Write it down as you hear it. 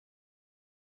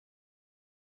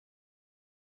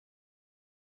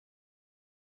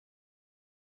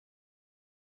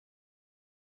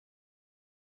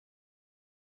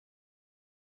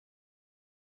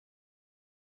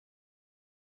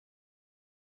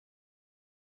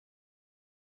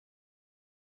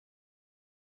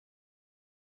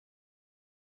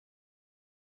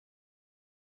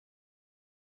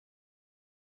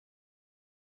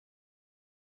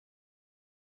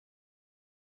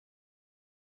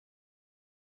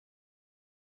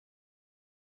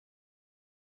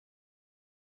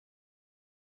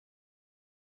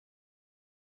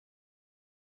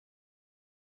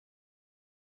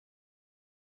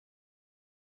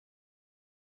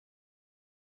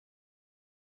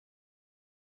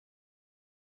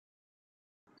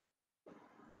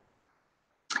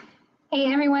Hey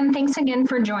everyone, thanks again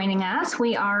for joining us.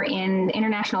 We are in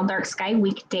International Dark Sky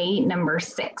weekday number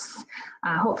 6.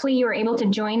 Hopefully you were able to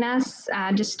join us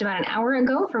just about an hour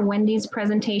ago for Wendy's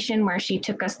presentation where she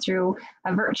took us through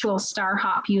a virtual star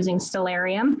hop using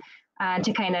Stellarium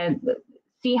to kind of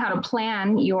see how to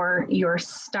plan your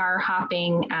star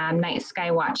hopping night sky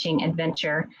watching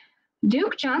adventure.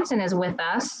 Duke Johnson is with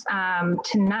us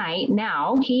tonight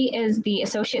now. He is the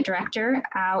Associate Director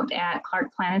out at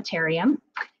Clark Planetarium.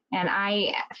 And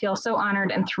I feel so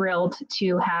honored and thrilled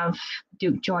to have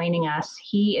Duke joining us.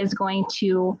 He is going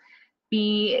to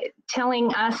be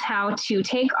telling us how to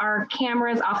take our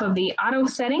cameras off of the auto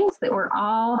settings that we're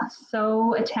all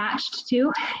so attached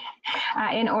to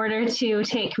in order to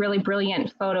take really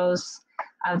brilliant photos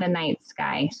of the night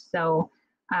sky. So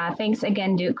thanks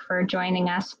again, Duke, for joining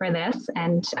us for this.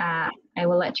 And I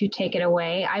will let you take it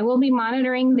away. I will be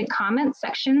monitoring the comment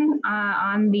section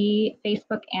on the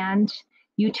Facebook and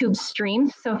YouTube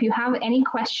streams. So if you have any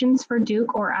questions for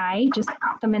Duke or I, just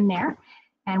pop them in there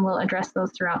and we'll address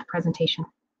those throughout the presentation.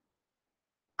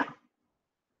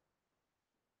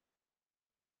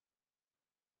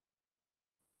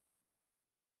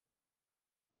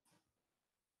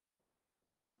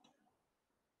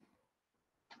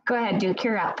 Go ahead, Duke,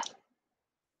 you're up.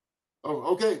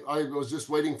 Oh, okay. I was just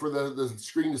waiting for the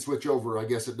screen to switch over. I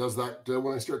guess it does that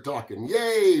when I start talking.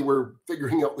 Yay, we're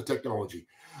figuring out the technology.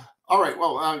 All right,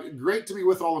 well, great to be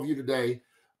with all of you today.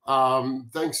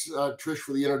 Thanks, Trish,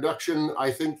 for the introduction.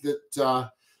 I think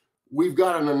that we've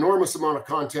got an enormous amount of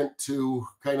content to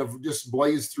kind of just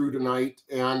blaze through tonight.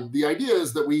 And the idea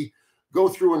is that we go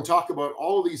through and talk about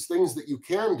all of these things that you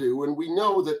can do. And we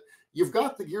know that you've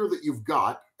got the gear that you've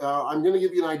got. I'm going to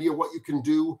give you an idea of what you can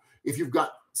do if you've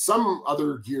got some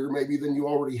other gear maybe than you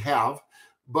already have.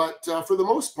 But for the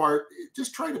most part,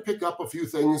 just try to pick up a few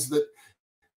things that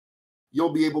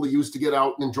you'll be able to use to get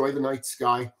out and enjoy the night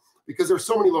sky, because there's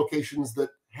so many locations that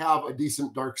have a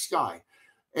decent dark sky.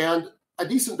 And a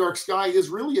decent dark sky is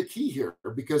really a key here,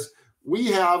 because we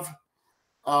have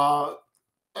a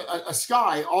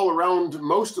sky all around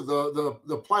most of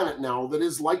the planet now that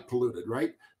is light polluted,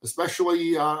 right?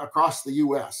 Especially across the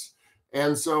US.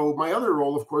 And so my other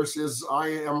role, of course, is I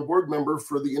am a board member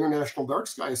for the International Dark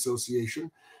Sky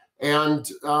Association. And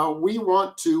we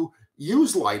want to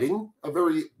use lighting,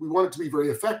 we want it to be very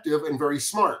effective and very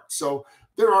smart. So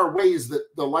there are ways that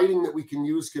the lighting that we can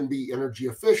use can be energy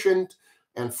efficient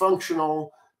and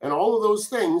functional and all of those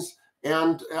things.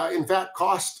 And in fact,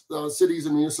 cost cities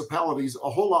and municipalities a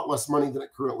whole lot less money than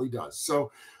it currently does.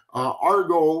 So our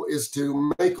goal is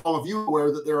to make all of you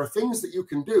aware that there are things that you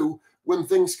can do when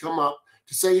things come up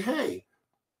to say, hey,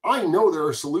 I know there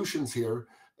are solutions here.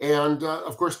 And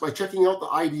of course, by checking out the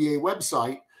IDA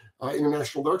website,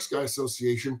 International Dark Sky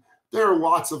Association, there are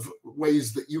lots of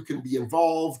ways that you can be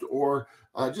involved or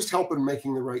just help in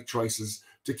making the right choices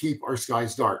to keep our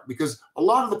skies dark. Because a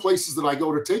lot of the places that I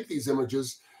go to take these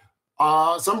images,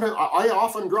 sometimes I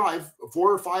often drive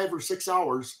 4 or 5 or 6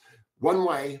 hours one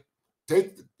way,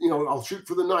 I'll shoot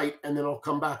for the night and then I'll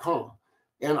come back home.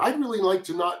 And I'd really like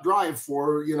to not drive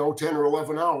for, 10 or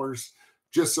 11 hours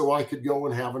just so I could go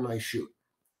and have a nice shoot.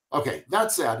 Okay,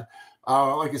 that said,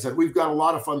 like I said, we've got a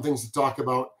lot of fun things to talk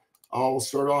about. I'll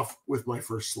start off with my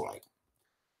first slide.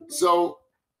 So,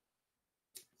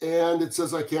 and it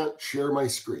says I can't share my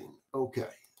screen. Okay,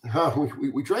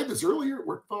 we tried this earlier, it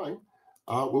worked fine.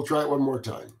 We'll try it one more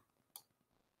time.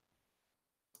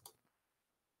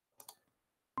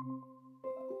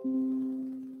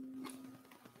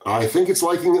 I think it's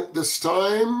liking it this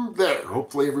time. There,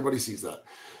 hopefully everybody sees that.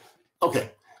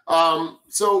 Okay,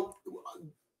 so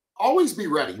always be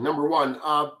ready, number one.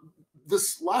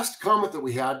 This last comet that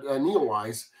we had,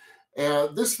 Neowise,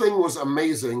 this thing was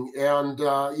amazing. And,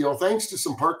 thanks to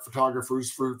some park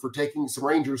photographers for taking, some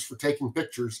rangers for taking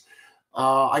pictures,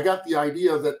 I got the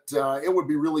idea that it would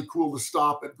be really cool to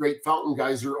stop at Great Fountain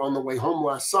Geyser on the way home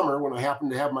last summer when I happened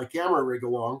to have my camera rig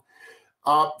along.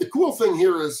 The cool thing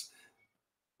here is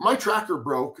my tracker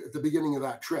broke at the beginning of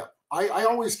that trip. I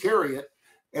always carry it,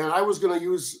 and I was going to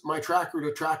use my tracker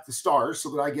to track the stars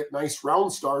so that I get nice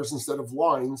round stars instead of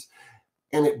lines,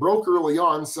 and it broke early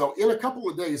on. So in a couple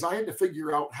of days, I had to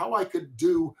figure out how I could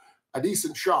do a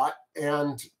decent shot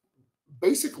and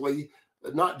basically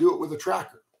not do it with a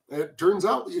tracker. And it turns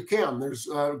out that you can. There's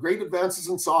great advances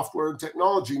in software and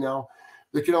technology now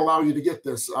that can allow you to get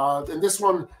this. And this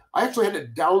one, I actually had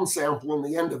to downsample in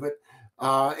the end of it.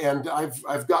 And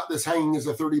I've got this hanging as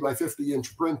a 30 by 50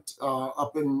 inch print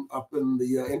up in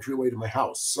the entryway to my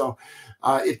house. So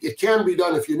it can be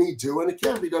done if you need to, and it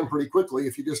can be done pretty quickly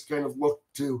if you just kind of look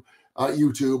to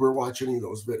YouTube or watch any of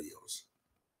those videos.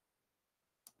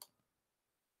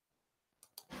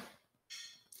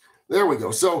 There we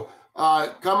go. So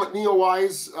Comet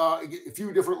NEO-wise, a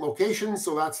few different locations.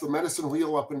 So that's the Medicine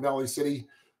Wheel up in Valley City,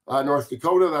 North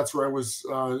Dakota. That's where I was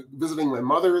visiting my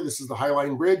mother. This is the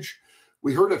Highline Bridge.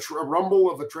 We heard a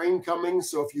rumble of a train coming.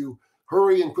 So if you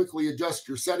hurry and quickly adjust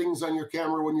your settings on your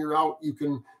camera when you're out, you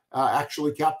can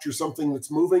actually capture something that's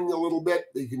moving a little bit.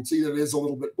 You can see that it is a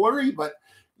little bit blurry, but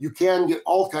you can get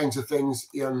all kinds of things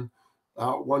in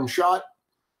one shot.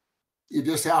 You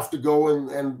just have to go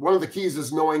and one of the keys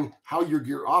is knowing how your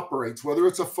gear operates, whether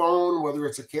it's a phone, whether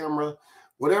it's a camera,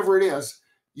 whatever it is,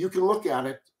 you can look at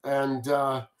it and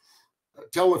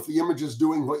tell if the image is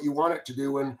doing what you want it to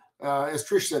do. And as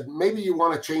Trish said, maybe you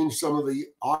want to change some of the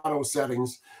auto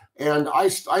settings. And I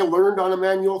learned on a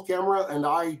manual camera, and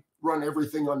I run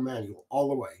everything on manual all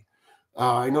the way.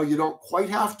 I know you don't quite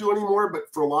have to anymore, but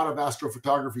for a lot of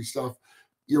astrophotography stuff,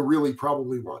 you really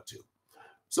probably want to.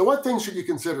 So what things should you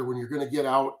consider when you're going to get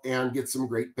out and get some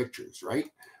great pictures, right?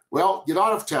 Well, get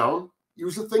out of town,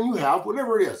 use the thing you have,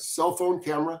 whatever it is, cell phone,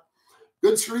 camera.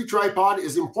 Good sturdy tripod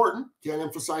is important. Can't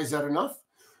emphasize that enough.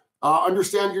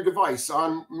 Understand your device.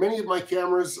 On many of my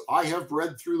cameras, I have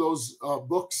read through those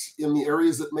books in the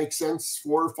areas that make sense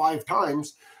 4 or 5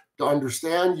 times to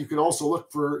understand. You can also look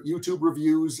for YouTube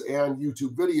reviews and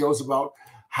YouTube videos about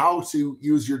how to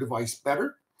use your device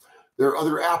better. There are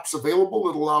other apps available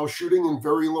that allow shooting in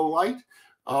very low light,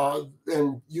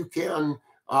 and you can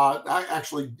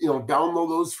actually download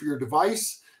those for your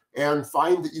device and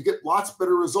find that you get lots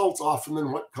better results often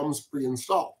than what comes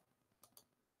pre-installed.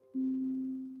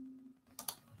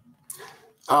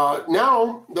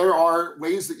 Now there are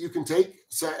ways that you can take,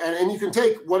 and you can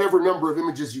take whatever number of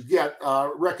images you get.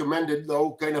 Recommended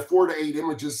though, kind of 4 to 8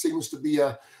 images seems to be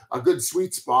a good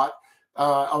sweet spot.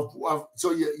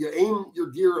 So you aim your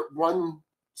gear at one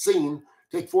scene,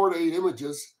 take 4 to 8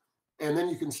 images, and then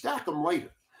you can stack them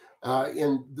later.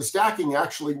 And the stacking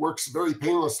actually works very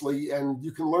painlessly, and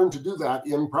you can learn to do that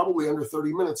in probably under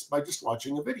 30 minutes by just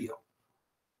watching a video.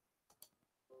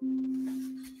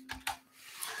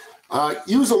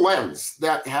 Use a lens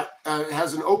that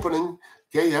has an opening,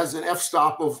 okay, has an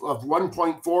f-stop of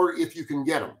 1.4 if you can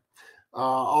get them.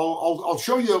 I'll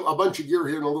show you a bunch of gear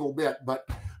here in a little bit, but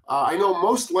I know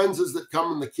most lenses that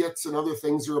come in the kits and other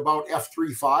things are about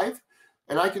f3.5.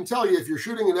 And I can tell you, if you're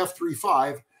shooting at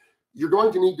f3.5, you're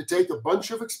going to need to take a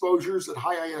bunch of exposures at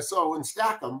high ISO and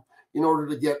stack them in order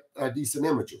to get decent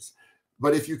images.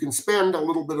 But if you can spend a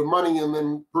little bit of money and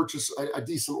then purchase a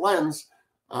decent lens,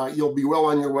 you'll be well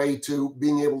on your way to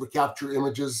being able to capture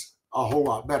images a whole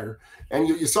lot better. And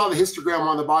you saw the histogram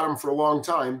on the bottom for a long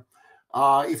time.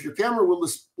 If your camera will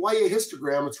display a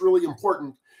histogram, it's really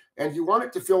important. And you want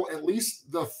it to fill at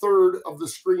least the third of the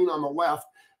screen on the left.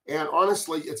 And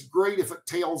honestly, it's great if it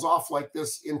tails off like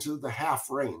this into the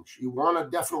half range. You want to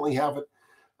definitely have it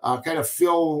kind of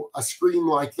fill a screen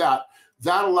like that.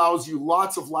 That allows you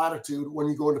lots of latitude when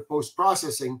you go into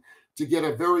post-processing to get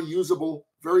a very usable,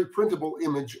 very printable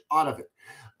image out of it.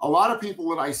 A lot of people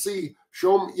that I see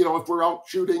show me, if we're out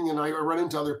shooting and I run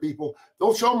into other people,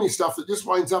 they'll show me stuff that just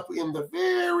winds up in the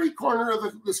very corner of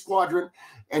this quadrant.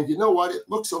 And you know what? It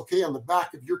looks okay on the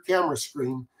back of your camera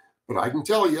screen, but I can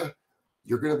tell you,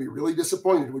 you're going to be really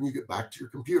disappointed when you get back to your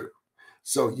computer.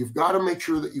 So you've got to make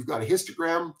sure that you've got a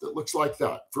histogram that looks like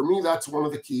that. For me, that's one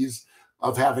of the keys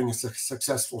of having a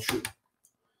successful shoot.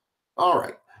 All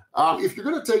right. If you're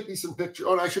going to take decent pictures,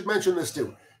 and I should mention this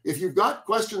too, if you've got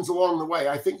questions along the way,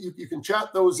 I think you can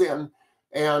chat those in,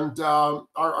 and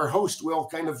our host will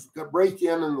kind of break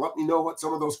in and let me know what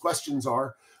some of those questions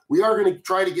are. We are going to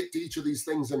try to get to each of these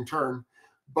things in turn,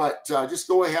 but just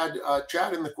go ahead,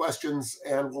 chat in the questions,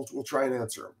 and we'll try and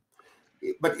answer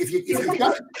them. But if you've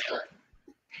got...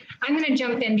 I'm going to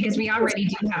jump in because we already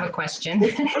do have a question.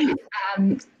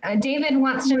 David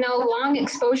wants to know, long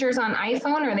exposures on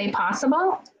iPhone, are they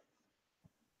possible?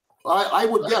 I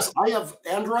would guess. I have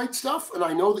Android stuff, and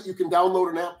I know that you can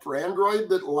download an app for Android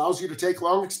that allows you to take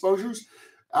long exposures.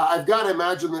 I've got to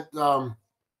imagine that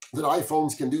that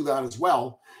iPhones can do that as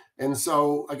well. And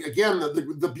so, again,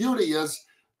 the beauty is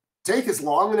take as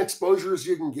long an exposure as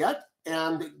you can get.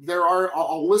 And there are,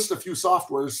 I'll list a few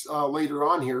softwares later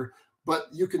on here, but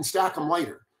you can stack them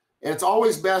later. And it's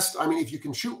always best, I mean, if you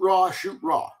can shoot raw,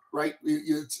 right?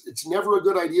 It's never a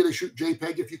good idea to shoot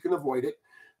JPEG if you can avoid it.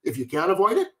 If you can't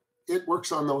avoid it, it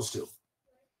works on those too.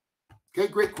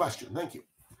 Okay, great question. Thank you.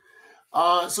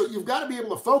 So you've got to be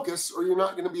able to focus, or you're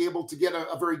not going to be able to get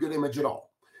a very good image at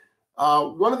all.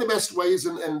 One of the best ways,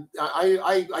 and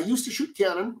I used to shoot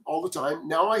Canon all the time.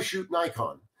 Now I shoot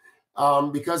Nikon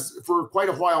because for quite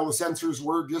a while the sensors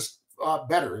were just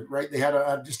better, right? They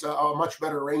had just a much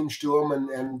better range to them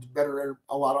and better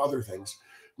a lot of other things.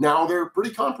 Now they're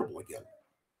pretty comparable again.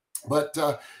 But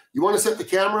you want to set the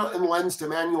camera and lens to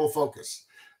manual focus.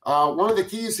 One of the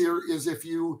keys here is if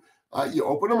you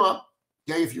open them up,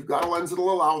 okay, if you've got a lens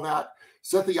that'll allow that,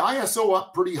 set the ISO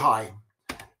up pretty high,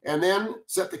 and then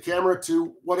set the camera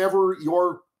to whatever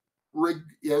your rig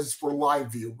is for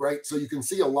live view, right? So you can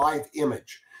see a live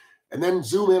image, and then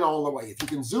zoom in all the way. If you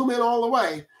can zoom in all the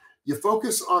way, you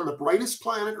focus on the brightest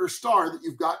planet or star that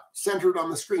you've got centered on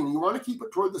the screen. You want to keep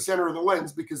it toward the center of the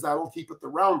lens because that'll keep it the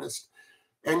roundest.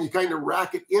 And you kind of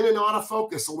rack it in and out of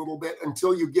focus a little bit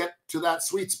until you get to that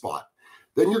sweet spot.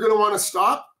 Then you're going to want to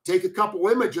stop, take a couple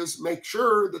images, make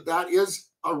sure that that is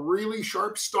a really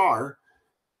sharp star.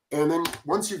 And then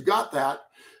once you've got that,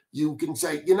 you can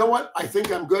say, you know what, I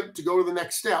think I'm good to go to the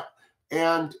next step.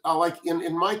 And like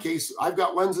in my case, I've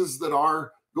got lenses that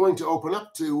are going to open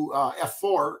up to f4,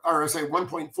 or I say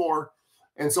 1.4.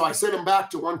 And so I set them back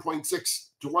to 1.6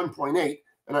 to 1.8,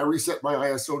 and I reset my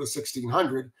ISO to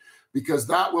 1600 because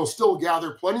that will still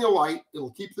gather plenty of light.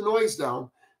 It'll keep the noise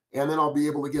down, and then I'll be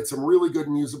able to get some really good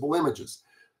and usable images.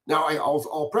 Now,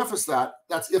 I'll preface that.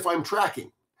 That's if I'm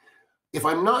tracking. If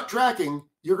I'm not tracking,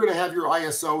 you're going to have your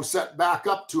ISO set back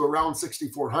up to around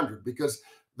 6400 because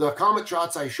the comet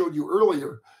shots I showed you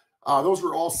earlier, those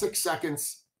were all 6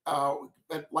 seconds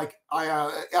at like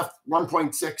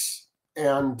f1.6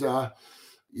 and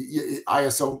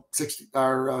ISO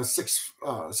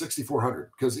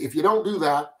 6400. Because if you don't do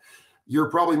that, you're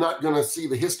probably not going to see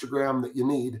the histogram that you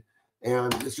need,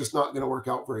 and it's just not going to work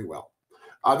out very well.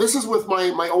 This is with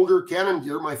my older Canon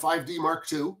gear, my 5D Mark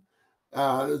II.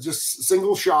 Just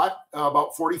single shot,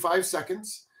 about 45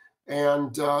 seconds,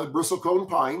 and bristlecone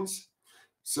pines.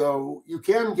 So you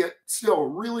can get still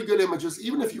really good images,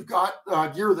 even if you've got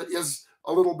gear that is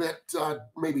a little bit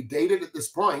maybe dated at this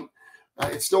point.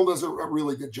 It still does a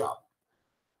really good job.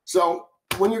 So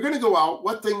when you're going to go out,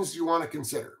 what things do you want to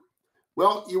consider?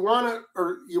 Well, you want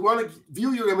to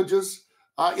view your images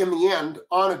in the end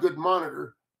on a good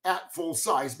monitor at full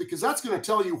size, because that's going to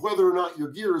tell you whether or not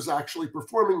your gear is actually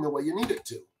performing the way you need it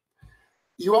to.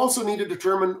 You also need to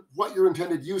determine what your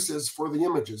intended use is for the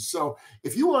images. So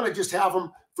if you want to just have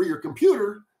them for your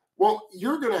computer, well,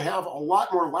 you're going to have a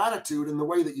lot more latitude in the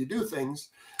way that you do things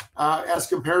as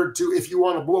compared to if you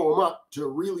want to blow them up to a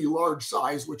really large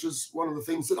size, which is one of the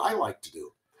things that I like to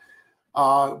do.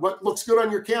 What looks good on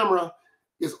your camera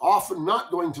is often not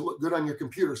going to look good on your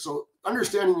computer. So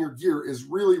understanding your gear is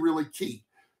really, really key.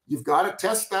 You've got to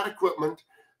test that equipment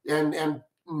and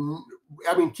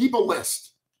I mean, keep a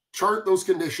list, chart those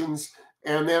conditions,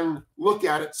 and then look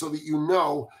at it so that you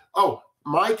know, oh,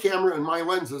 my camera and my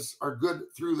lenses are good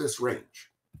through this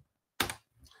range.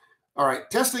 All right,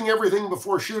 testing everything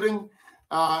before shooting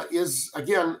is,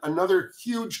 again, another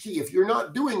huge key. If you're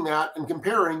not doing that and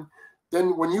comparing,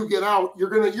 then when you get out, you're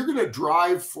gonna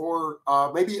drive for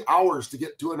maybe hours to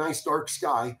get to a nice dark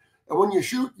sky. And when you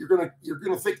shoot, you're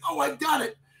gonna think, oh, I got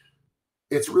it.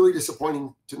 It's really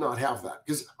disappointing to not have that,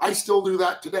 because I still do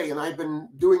that today, and I've been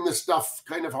doing this stuff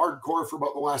kind of hardcore for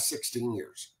about the last 16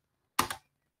 years.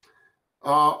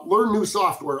 Learn new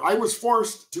software. I was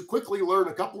forced to quickly learn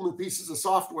a couple new pieces of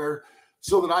software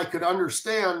so that I could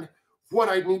understand what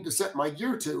I'd need to set my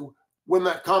gear to when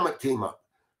that comet came up.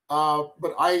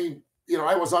 But I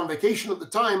was on vacation at the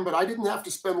time, but I didn't have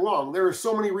to spend long. There are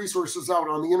so many resources out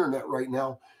on the internet right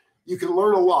now. You can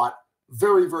learn a lot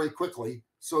very, very quickly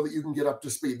so that you can get up to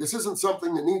speed. This isn't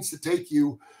something that needs to take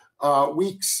you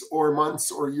weeks or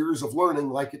months or years of learning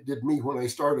like it did me when I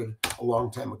started a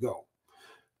long time ago.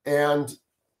 And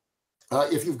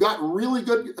if you've got really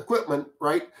good equipment,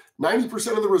 right,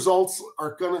 90% of the results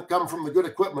are going to come from the good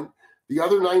equipment. The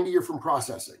other 90 are from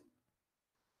processing.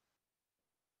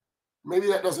 Maybe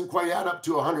that doesn't quite add up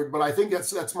to 100, but I think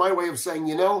that's my way of saying,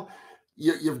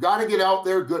 you've got to get out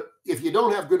there good. If you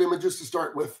don't have good images to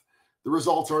start with, the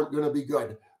results aren't going to be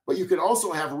good. But you can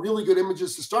also have really good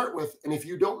images to start with, and if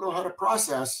you don't know how to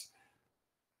process,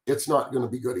 it's not going to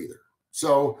be good either.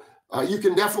 So you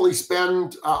can definitely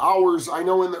spend hours. I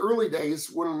know in the early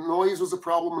days when noise was a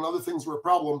problem and other things were a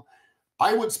problem,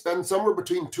 I would spend somewhere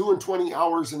between 2 and 20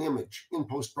 hours an image in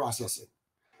post-processing.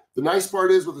 The nice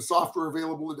part is with the software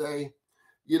available today,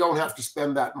 you don't have to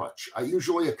spend that much.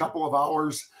 Usually a couple of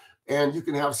hours, and you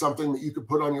can have something that you could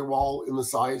put on your wall in the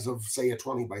size of, say, a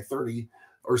 20 by 30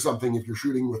 or something if you're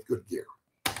shooting with good gear.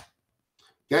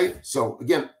 Okay, so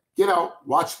again, get out,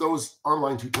 watch those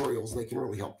online tutorials. They can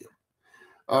really help you.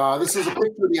 This is a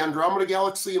picture of the Andromeda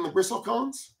Galaxy and the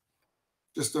bristlecones.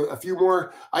 Just a few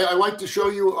more. I like to show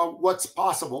you what's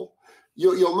possible.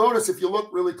 You'll notice if you look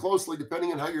really closely,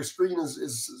 depending on how your screen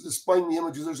is displaying the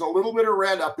images, there's a little bit of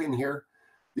red up in here.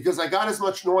 because I got as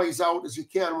much noise out as you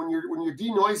can. When you're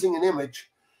denoising an image,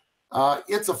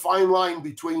 it's a fine line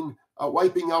between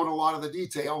wiping out a lot of the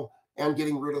detail and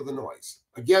getting rid of the noise.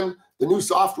 Again, the new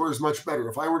software is much better.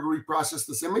 If I were to reprocess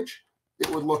this image, it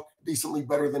would look decently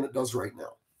better than it does right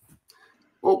now.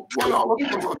 Well,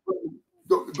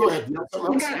 go ahead.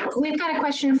 We've got a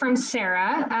question from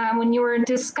Sarah. When you were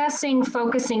discussing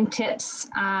focusing tips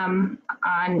on,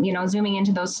 zooming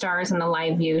into those stars in the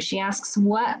live view, she asks,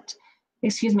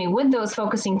 would those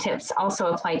focusing tips also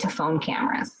apply to phone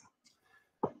cameras?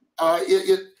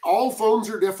 All phones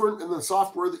are different, and the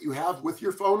software that you have with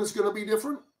your phone is going to be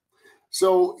different.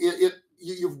 So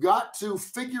you've got to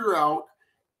figure out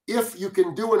if you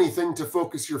can do anything to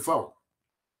focus your phone.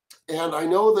 And I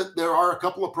know that there are a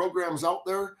couple of programs out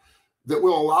there that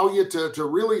will allow you to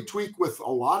really tweak with a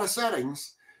lot of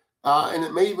settings. And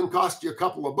it may even cost you a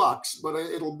couple of bucks, but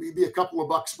it'll be a couple of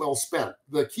bucks well spent.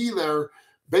 The key there,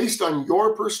 based on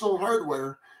your personal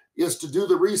hardware, is to do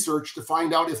the research to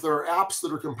find out if there are apps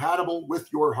that are compatible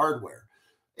with your hardware.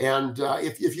 And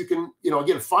if you can,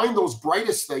 again, find those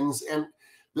brightest things. And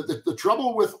the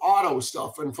trouble with auto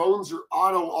stuff, and phones are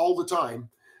auto all the time,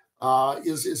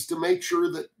 is to make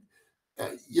sure that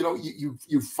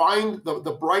you find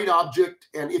the bright object,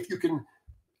 and if you can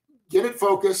get it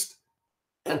focused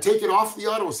and take it off the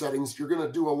auto settings, you're going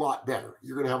to do a lot better.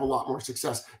 You're going to have a lot more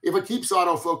success. If it keeps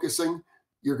auto focusing,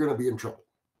 you're going to be in trouble.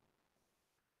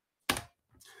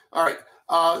 All right.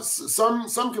 Some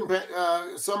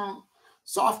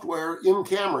software in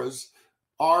cameras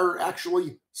are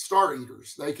actually star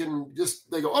eaters. They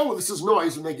go, oh, this is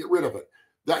noise, and they get rid of it.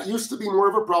 That used to be more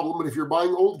of a problem, but if you're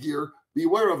buying old gear,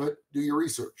 beware of it. Do your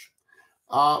research.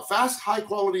 Fast,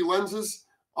 high-quality lenses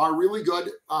are really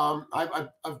good.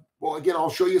 Well, again, I'll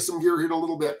show you some gear here in a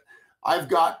little bit. I've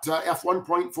got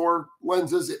f1.4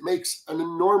 lenses. It makes an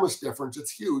enormous difference.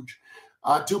 It's huge.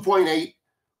 2.8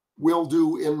 will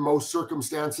do in most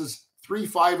circumstances.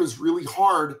 3.5 is really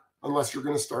hard unless you're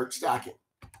going to start stacking.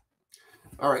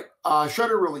 All right,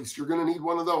 shutter release. You're going to need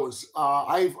one of those.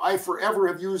 I forever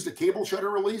have used a cable shutter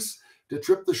release to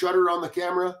trip the shutter on the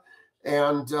camera.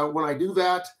 And when I do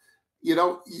that,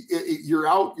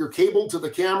 you're cabled to the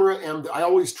camera, and I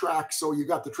always track. So you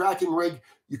got the tracking rig.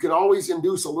 You can always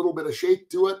induce a little bit of shake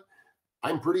to it.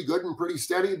 I'm pretty good and pretty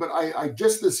steady, but I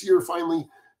just this year finally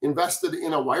invested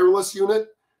in a wireless unit,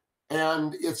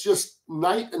 and it's just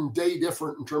night and day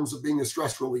different in terms of being a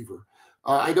stress reliever.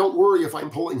 I don't worry if I'm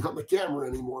pulling on the camera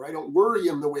anymore. I don't worry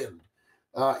in the wind.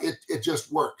 It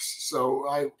just works. So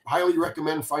I highly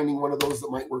recommend finding one of those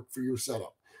that might work for your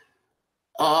setup.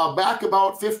 Back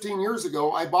about 15 years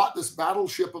ago, I bought this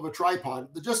battleship of a tripod.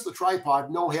 Just the tripod,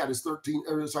 no head, is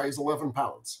 11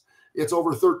 pounds. It's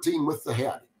over 13 with the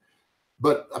head.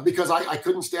 But because I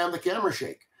couldn't stand the camera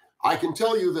shake, I can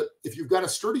tell you that if you've got a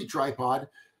sturdy tripod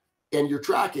and you're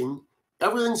tracking,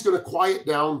 everything's going to quiet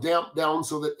down, damp down,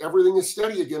 so that everything is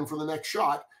steady again for the next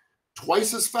shot,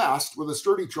 twice as fast with a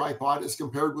sturdy tripod as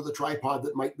compared with a tripod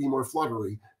that might be more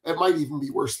fluttery. It might even be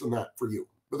worse than that for you.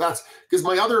 But that's because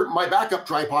my backup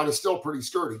tripod is still pretty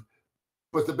sturdy,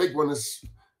 but the big one is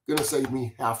going to save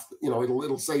me half.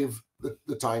 It'll save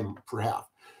the time for half.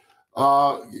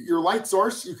 Your light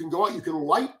source, you can go out, you can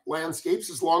light landscapes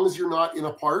as long as you're not in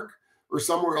a park or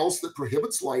somewhere else that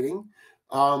prohibits lighting.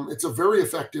 It's a very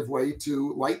effective way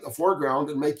to light the foreground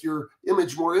and make your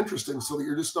image more interesting, so that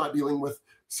you're just not dealing with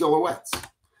silhouettes.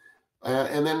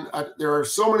 And then there are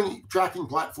so many tracking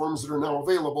platforms that are now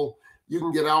available. You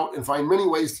can get out and find many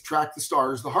ways to track the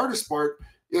stars. The hardest part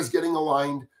is getting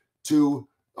aligned to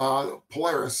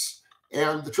Polaris.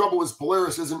 And the trouble is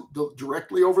Polaris isn't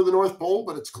directly over the North Pole,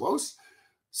 but it's close.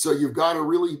 So you've got to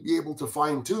really be able to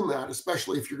fine tune that,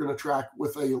 especially if you're going to track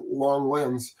with a long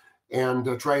lens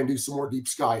and try and do some more deep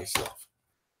sky stuff.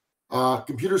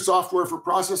 Computer software for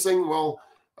processing, well,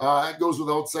 it goes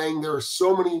without saying. There are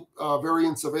so many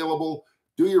variants available.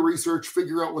 Do your research,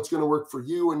 figure out what's going to work for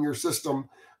you and your system.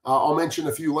 I'll mention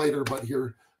a few later, but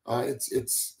here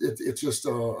it's just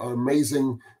an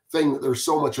amazing thing that there's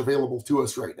so much available to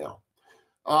us right now.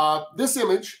 This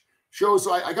image shows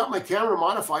I got my camera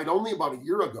modified only about a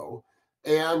year ago,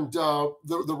 and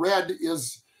the red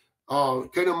is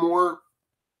kind of more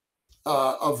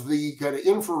of the kind of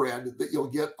infrared that you'll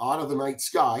get out of the night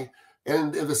sky,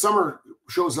 and the summer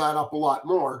shows that up a lot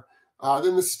more.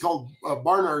 Then this is called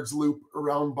Barnard's Loop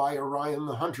around by Orion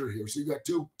the Hunter here. So you've got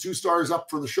two stars up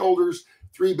for the shoulders,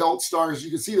 3 belt stars. You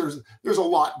can see there's a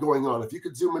lot going on. If you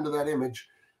could zoom into that image,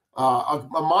 a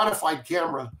modified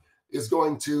camera is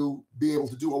going to be able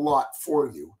to do a lot for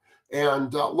you.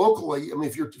 And locally, I mean,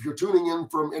 if you're tuning in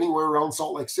from anywhere around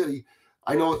Salt Lake City,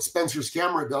 I know that Spencer's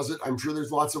Camera does it. I'm sure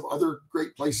there's lots of other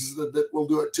great places that will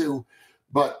do it too,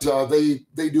 but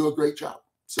they do a great job.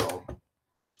 So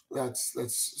that's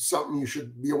something you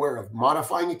should be aware of.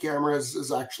 Modifying a camera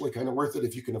is actually kind of worth it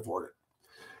if you can afford it.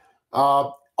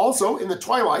 Also, in the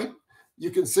twilight, you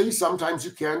can see sometimes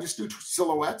you can just do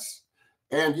silhouettes,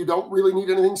 and you don't really need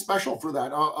anything special for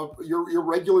that. Your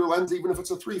regular lens, even if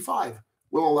it's a 3.5,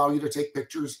 will allow you to take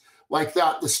pictures like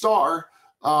that. The star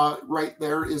right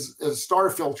there is a star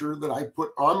filter that I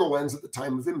put on the lens at the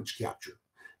time of image capture,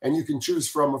 and you can choose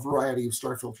from a variety of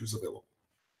star filters available.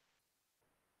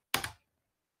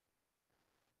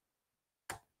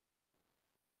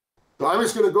 So I'm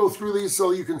just going to go through these so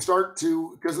you can start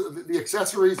to, because the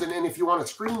accessories, and if you want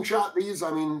to screenshot these, I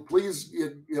mean, please,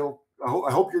 I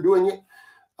hope you're doing it.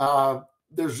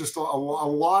 There's just a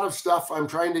lot of stuff. I'm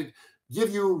trying to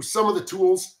give you some of the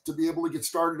tools to be able to get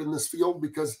started in this field,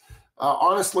 because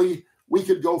honestly, we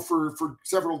could go for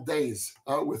several days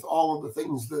with all of the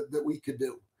things that we could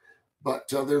do. But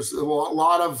there's a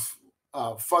lot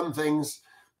of fun things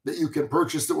that you can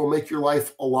purchase that will make your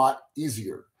life a lot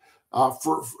easier.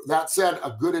 For that said,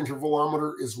 a good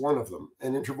intervalometer is one of them.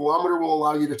 An intervalometer will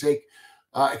allow you to take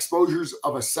exposures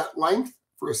of a set length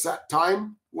for a set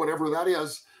time, whatever that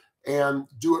is, and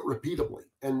do it repeatably.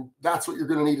 And that's what you're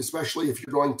going to need, especially if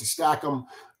you're going to stack them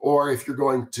or if you're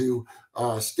going to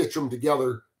stitch them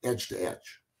together edge to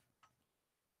edge.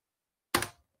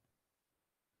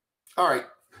 All right,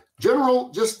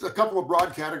 just a couple of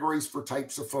broad categories for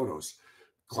types of photos.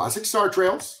 Classic star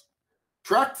trails,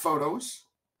 tracked photos,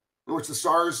 in which the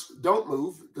stars don't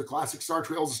move. The classic star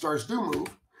trails, the stars do move.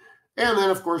 And then,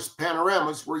 of course,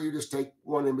 panoramas, where you just take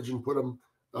one image and put them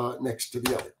next to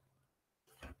the other.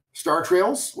 Star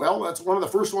trails, well, that's one of the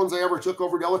first ones I ever took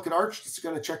over Delicate Arch, just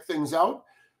going to check things out.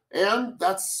 And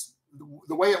that's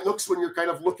the way it looks when you're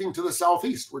kind of looking to the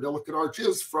southeast, where Delicate Arch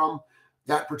is from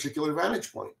that particular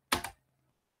vantage point.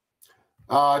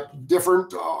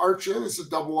 Different arches, a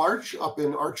double arch up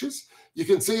in Arches. You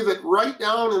can see that right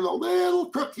down in the little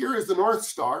crook here is the North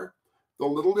Star. The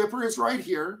Little Dipper is right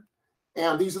here.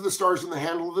 And these are the stars in the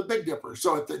handle of the Big Dipper.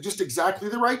 So at just exactly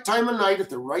the right time of night, at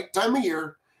the right time of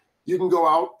year, you can go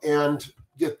out and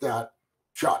get that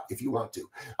shot if you want to.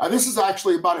 This is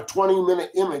actually about a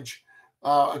 20-minute image,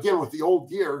 again, with the old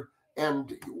gear.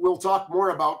 And we'll talk more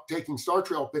about taking star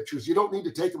trail pictures. You don't need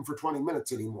to take them for 20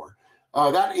 minutes anymore.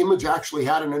 That image actually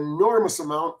had an enormous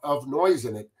amount of noise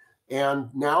in it.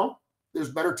 And now there's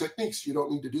better techniques. You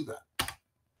don't need to do that.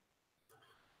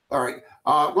 All right.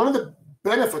 One of the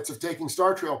benefits of taking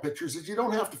star trail pictures is you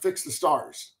don't have to fix the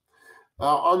stars.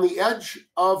 On the edge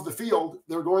of the field,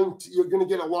 you're going to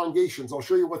get elongations. I'll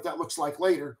show you what that looks like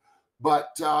later, but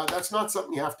that's not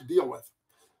something you have to deal with.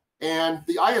 And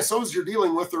the ISOs you're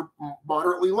dealing with are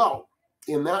moderately low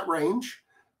in that range.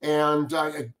 And,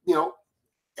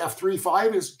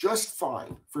 f3.5 is just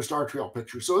fine for star trail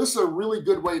pictures. So this is a really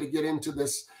good way to get into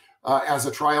this as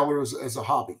a trial or as a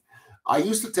hobby. I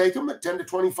used to take them at 10 to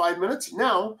 25 minutes.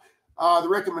 Now, the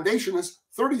recommendation is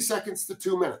 30 seconds to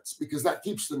 2 minutes, because that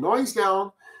keeps the noise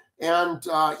down, and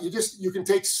you can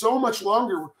take so much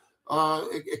longer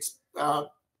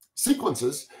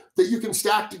sequences that you can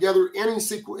stack together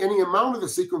any amount of the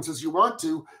sequences you want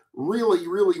to really,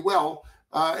 really well.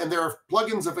 And there are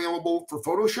plugins available for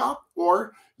Photoshop,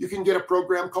 or you can get a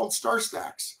program called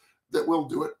StarStax that will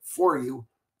do it for you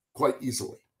quite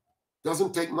easily.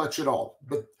 Doesn't take much at all.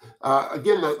 But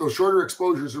again, those shorter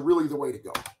exposures are really the way to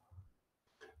go.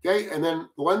 Okay, and then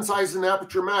the lens size and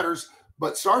aperture matters,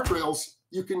 but star trails,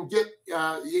 you can get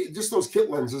just those kit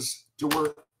lenses to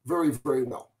work very, very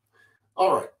well.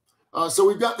 All right, so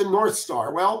we've got the North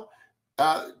Star. Well,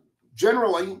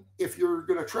 generally, if you're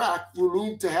going to track, you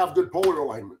need to have good polar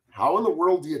alignment. How in the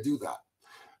world do you do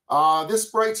that? This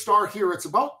bright star here, it's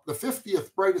about the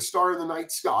 50th brightest star in the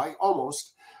night sky,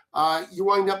 almost. You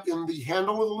wind up in the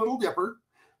handle of the Little Dipper.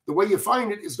 The way you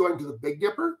find it is going to the Big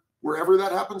Dipper, wherever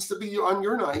that happens to be on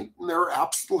your night. And there are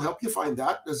apps that will help you find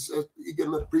that, as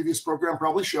again, the previous program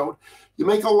probably showed. You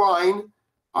make a line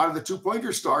out of the 2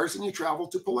 pointer stars and you travel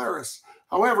to Polaris.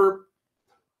 However,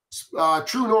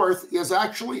 true north is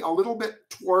actually a little bit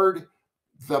toward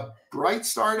the bright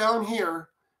star down here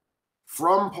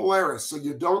from Polaris. So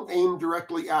you don't aim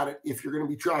directly at it if you're going to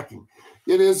be tracking.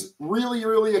 It is really,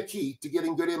 really a key to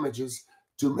getting good images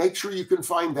to make sure you can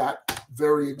find that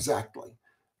very exactly.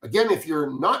 Again, if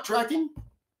you're not tracking,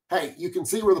 hey, you can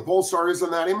see where the pole star is in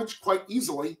that image quite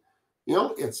easily.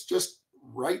 It's just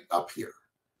right up here,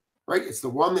 right? It's the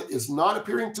one that is not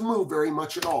appearing to move very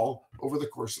much at all over the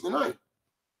course of the night.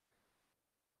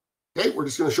 Okay, we're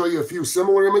just going to show you a few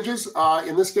similar images.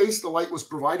 In this case, the light was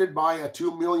provided by a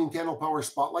 2 million candle power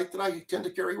spotlight that I tend to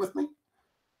carry with me.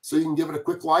 So you can give it a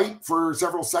quick light for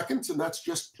several seconds, and that's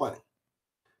just plenty.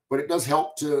 But it does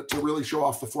help to really show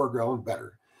off the foreground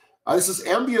better. This is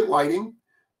ambient lighting.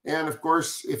 And of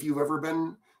course, if you've ever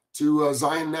been to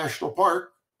Zion National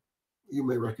Park, you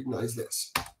may recognize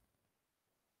this.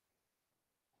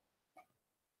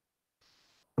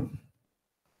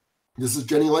 This is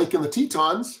Jenny Lake in the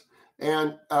Tetons,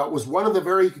 and it was one of the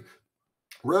very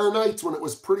rare nights when it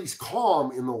was pretty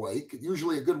calm in the lake.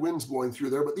 Usually a good wind's blowing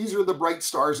through there, but these are the bright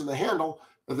stars in the handle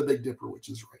of the Big Dipper, which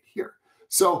is right here.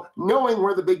 So knowing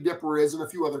where the Big Dipper is and a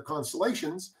few other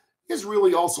constellations is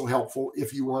really also helpful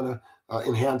if you want to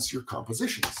enhance your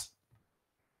compositions.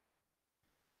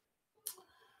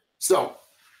 So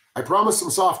I promised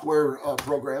some software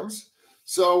programs.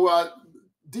 So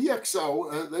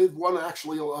DxO, they've won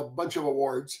actually a bunch of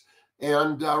awards.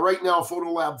 And right now,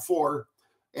 Photolab 4,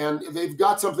 and they've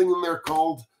got something in there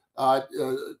called,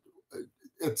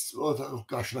 it's, oh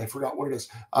gosh, and I forgot what it is.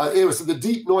 It was the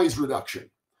deep noise reduction.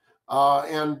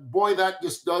 And boy, that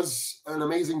just does an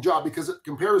amazing job because it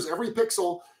compares every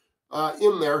pixel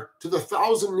in there to the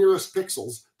 1,000 nearest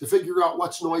pixels to figure out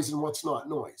what's noise and what's not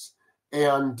noise.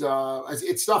 And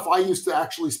it's stuff I used to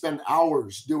actually spend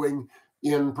hours doing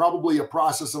in probably a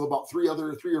process of about three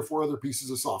or four other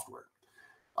pieces of software.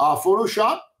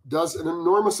 Photoshop does an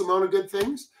enormous amount of good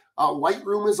things.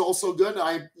 Lightroom is also good.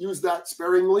 I use that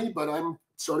sparingly, but I'm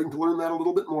starting to learn that a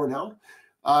little bit more now.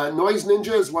 Noise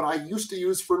Ninja is what I used to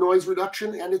use for noise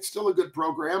reduction, and it's still a good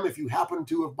program. If you happen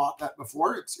to have bought that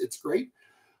before, it's great.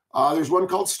 There's one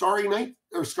called Starry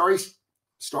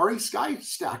Sky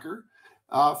Stacker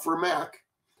for Mac,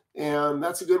 and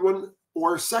that's a good one,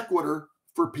 or Sequitur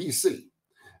for PC.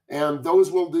 And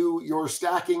those will do your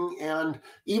stacking. And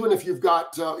even if you've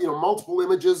got multiple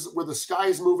images where the sky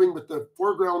is moving, but the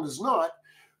foreground is not,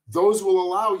 those will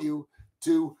allow you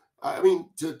to,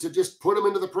 to just put them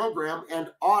into the program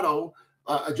and auto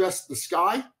adjust the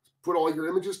sky, put all your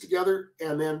images together,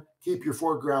 and then keep your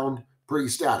foreground pretty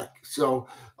static. So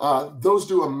those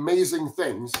do amazing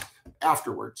things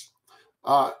afterwards.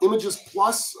 Images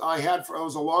Plus it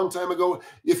was a long time ago.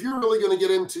 If you're really going to get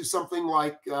into something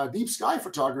like deep sky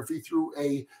photography through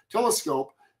a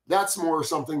telescope, that's more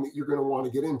something that you're going to want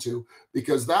to get into,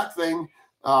 because that thing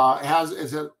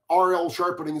is an RL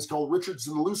sharpening. It's called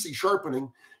Richardson-Lucy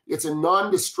sharpening. It's a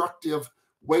non-destructive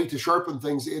way to sharpen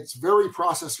things. It's very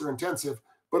processor intensive,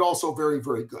 but also very,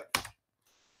 very good.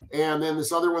 And then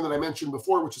this other one that I mentioned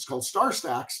before, which is called Star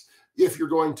Stacks, if you're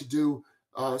going to do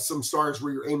some stars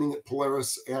where you're aiming at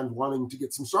Polaris and wanting to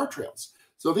get some star trails.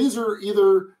 So these are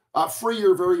either free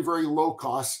or very, very low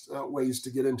cost ways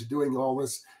to get into doing all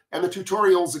this. And the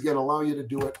tutorials, again, allow you to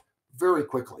do it very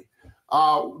quickly.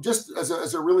 Just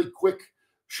as a really quick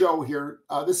show here,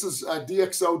 this is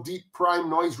DxO Deep Prime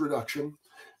Noise Reduction.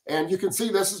 And you can see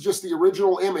this is just the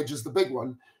original image, is the big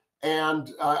one. And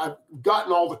I've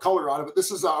gotten all the color out of it. This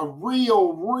is a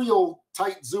real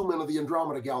tight zoom into the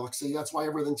Andromeda Galaxy. That's why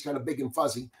everything's kind of big and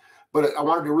fuzzy. But I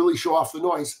wanted to really show off the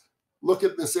noise. Look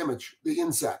at this image, the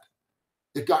inset.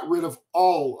 It got rid of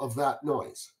all of that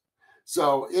noise.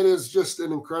 So it is just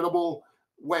an incredible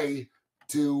way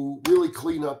to really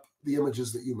clean up the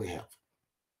images that you may have.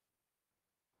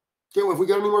 Okay, well, have we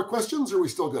got any more questions, or are we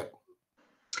still good?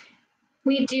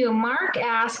 We do. Mark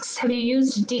asks, have you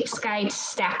used Deep Sky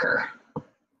Stacker?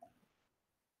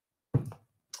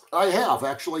 I have,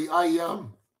 actually.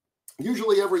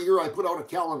 Usually every year I put out a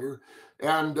calendar,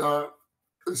 and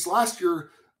this last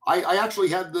year I actually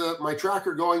had my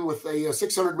tracker going with a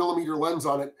 600 millimeter lens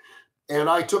on it, and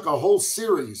I took a whole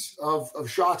series of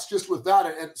shots just with that,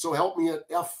 and so helped me at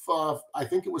I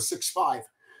think it was 6.5,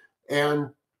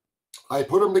 and I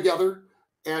put them together,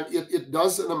 and it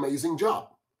does an amazing job.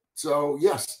 So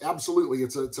yes, absolutely,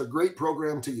 it's a great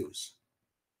program to use.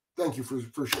 Thank you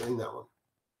for sharing that one.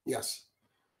 Yes.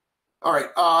 All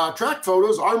right, track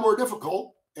photos are more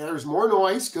difficult, and there's more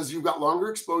noise because you've got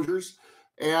longer exposures,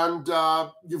 and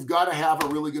you've got to have a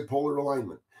really good polar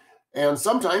alignment. And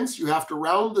sometimes you have to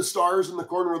round the stars in the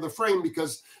corner of the frame,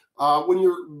 because when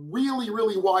you're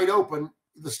really wide open,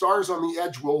 the stars on the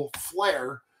edge will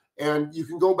flare, and you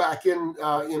can go back in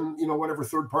whatever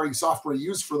third-party software you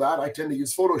use for that. I tend to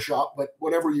use Photoshop, but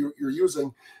whatever you're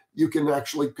using, you can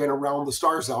actually kind of round the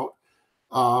stars out.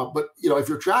 But if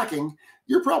you're tracking,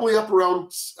 you're probably up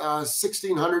around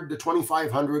 1600 to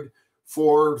 2500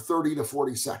 for 30 to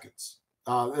 40 seconds,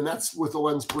 and that's with the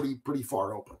lens pretty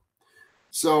far open.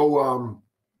 So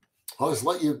I'll just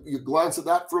let you glance at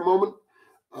that for a moment.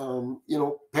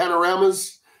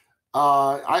 Panoramas,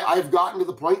 I've gotten to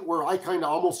the point where I kind of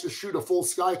almost just shoot a full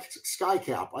sky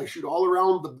cap. I shoot all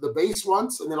around the base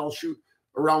once, and then I'll shoot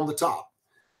around the top.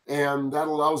 And that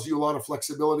allows you a lot of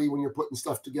flexibility when you're putting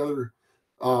stuff together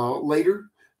later.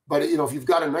 But if you've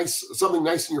got something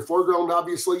nice in your foreground,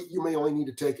 obviously, you may only need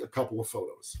to take a couple of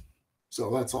photos. So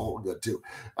that's all good too.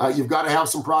 You've got to have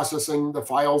some processing. The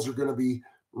files are going to be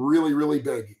really, really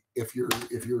big if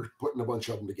you're putting a bunch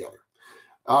of them together.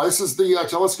 This is the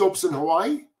telescopes in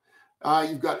Hawaii.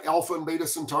 You've got Alpha and Beta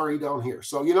Centauri down here.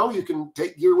 So, you can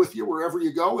take gear with you wherever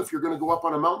you go if you're going to go up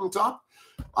on a mountaintop.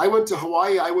 I went to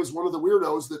Hawaii. I was one of the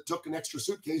weirdos that took an extra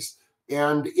suitcase,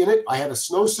 and in it, I had a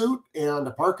snowsuit and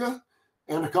a parka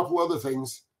and a couple other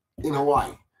things in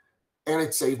Hawaii. And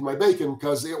it saved my bacon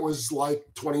because it was like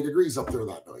 20 degrees up there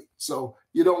that night. So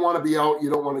you don't want to be out. You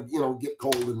don't want to, get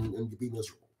cold and be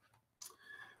miserable.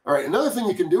 All right. Another thing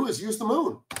you can do is use the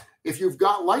moon. If you've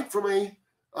got light from a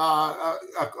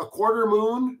quarter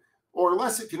moon or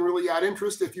less, it can really add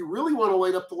interest. If you really want to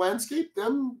light up the landscape,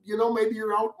 then, maybe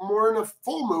you're out more in a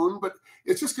full moon, but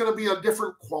it's just going to be a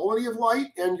different quality of light,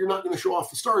 and you're not going to show off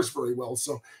the stars very well.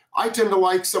 So I tend to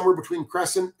like somewhere between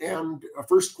crescent and a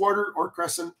first quarter, or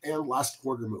crescent and last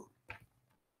quarter moon,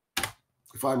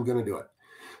 if I'm going to do it.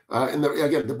 And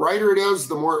again, the brighter it is,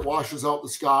 the more it washes out the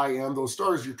sky and those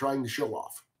stars you're trying to show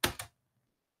off.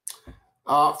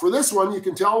 For this one, you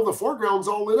can tell the foreground's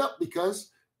all lit up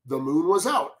because the moon was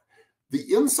out.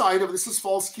 The inside of this is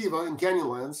False Kiva in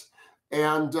Canyonlands.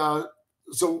 And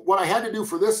so what I had to do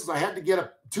for this is I had to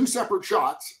get two separate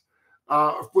shots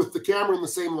with the camera in the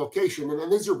same location.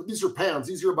 And these are pans.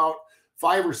 These are about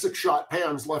 5 or 6 shot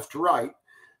pans left to right.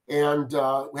 And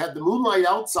we had the moonlight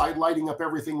outside lighting up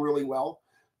everything really well.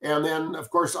 And then, of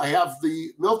course, I have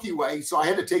the Milky Way. So I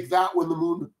had to take that when the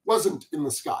moon wasn't in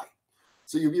the sky.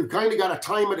 So you've kind of got to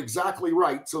time it exactly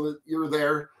right so that you're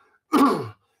there.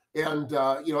 And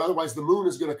otherwise the moon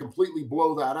is going to completely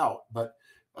blow that out. But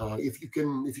if you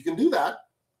can do that,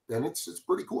 then it's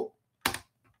pretty cool.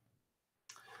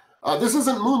 This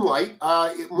isn't moonlight.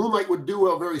 Moonlight would do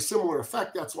a very similar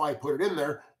effect. That's why I put it in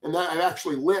there. And that I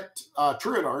actually lit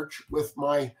turret arch with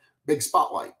my big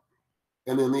spotlight.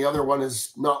 And then the other one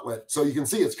is not lit. So you can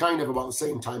see it's kind of about the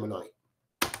same time of night.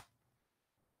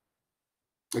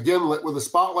 Again, lit with a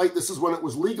spotlight. This is when it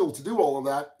was legal to do all of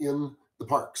that in the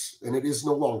parks, and it is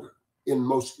no longer in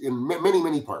many,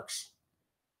 many parks.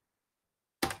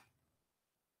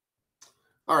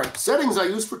 All right, settings I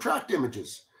use for tracked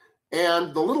images,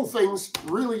 and the little things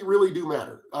really, really do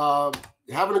matter.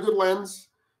 Having a good lens,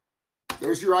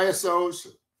 there's your ISOs,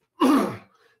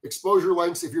 exposure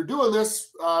lengths. If you're doing this,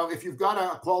 if you've got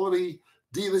a quality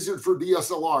these are for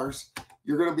DSLRs,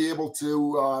 you're going to be able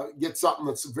to get something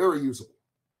that's very usable.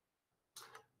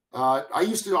 I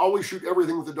used to always shoot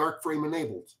everything with the dark frame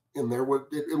enabled in there.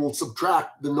 It will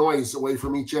subtract the noise away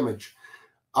from each image.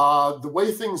 The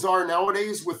way things are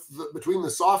nowadays between the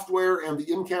software and the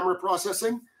in-camera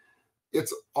processing,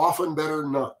 it's often better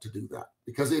not to do that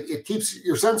because it keeps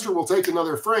your sensor will take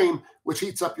another frame, which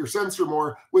heats up your sensor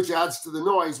more, which adds to the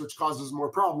noise, which causes more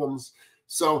problems.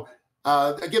 So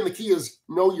again, the key is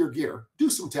know your gear. Do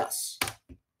some tests.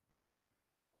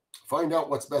 Find out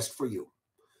what's best for you.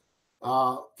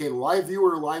 Okay, live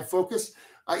viewer, live focus.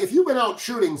 If you've been out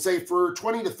shooting, say, for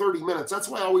 20 to 30 minutes, that's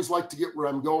why I always like to get where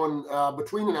I'm going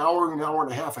between an hour and an hour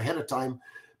and a half ahead of time.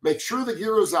 Make sure the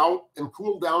gear is out and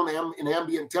cooled down in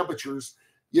ambient temperatures.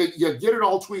 You get it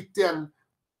all tweaked in,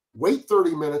 wait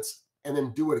 30 minutes, and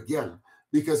then do it again.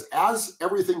 Because as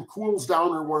everything cools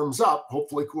down or warms up,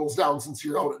 hopefully cools down since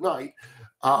you're out at night,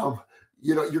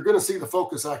 you're going to see the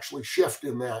focus actually shift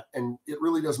in that. And it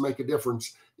really does make a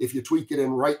difference if you tweak it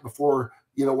in right before,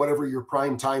 whatever your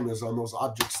prime time is on those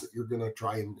objects that you're going to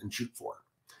try and shoot for.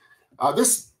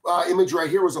 This image right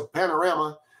here was a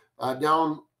panorama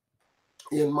down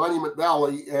in Monument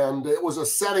Valley, and it was a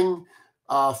setting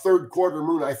third quarter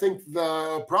moon. I think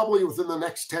probably within the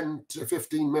next 10 to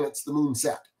 15 minutes, the moon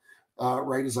set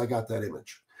right as I got that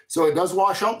image. So it does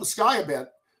wash out the sky a bit,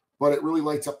 but it really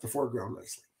lights up the foreground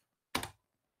nicely.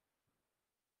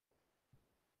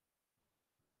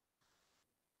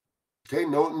 Okay,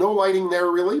 no lighting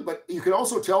there really, but you can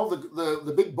also tell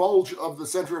the big bulge of the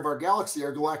center of our galaxy,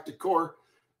 our galactic core,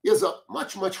 is up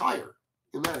much, much higher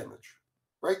in that image,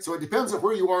 right? So it depends on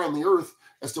where you are on the Earth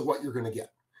as to what you're going to get.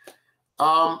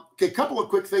 Okay, a couple of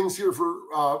quick things here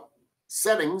for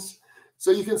settings.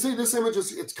 So you can see this image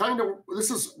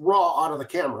this is raw out of the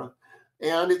camera,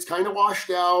 and it's kind of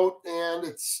washed out,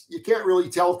 and you can't really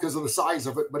tell because of the size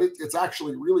of it, but it's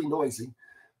actually really noisy.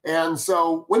 And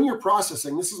so when you're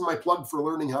processing, this is my plug for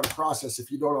learning how to process if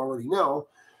you don't already know,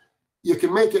 you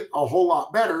can make it a whole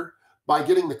lot better by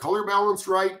getting the color balance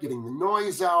right, getting the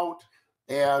noise out,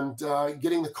 and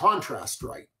getting the contrast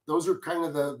right. Those are kind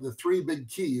of the three big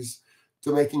keys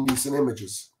to making decent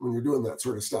images when you're doing that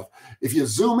sort of stuff. If you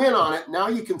zoom in on it, now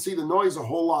you can see the noise a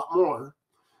whole lot more.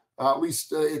 At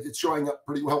least it's showing up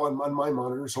pretty well on my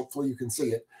monitors. Hopefully you can see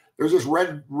it. There's this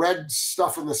red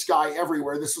stuff in the sky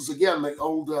everywhere. This was, again, the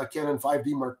old Canon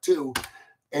 5D Mark II.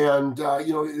 And,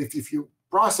 you know, if you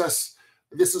process,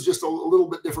 this is just a little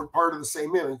bit different part of the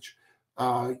same image,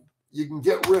 you can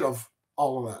get rid of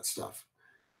all of that stuff.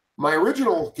 My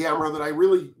original camera that I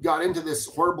really got into this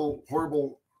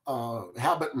horrible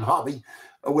habit and hobby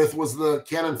with was the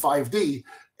Canon 5D.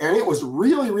 And it was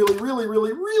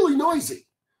really noisy.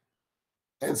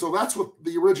 And so that's what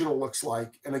the original looks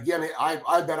like. And again,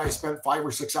 I bet I spent 5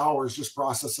 or 6 hours just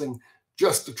processing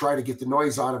just to try to get the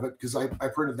noise out of it, because I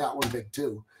printed that one big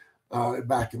too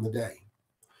back in the day.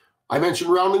 I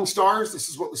mentioned rounding stars. This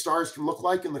is what the stars can look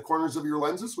like in the corners of your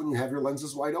lenses when you have your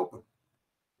lenses wide open.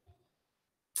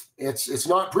 It's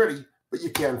not pretty, but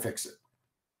you can fix it.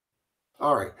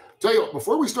 All right. Tell you what,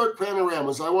 before we start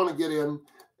panoramas, I want to get in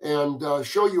and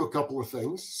show you a couple of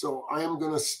things. So I am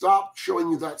going to stop showing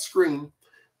you that screen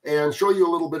and show you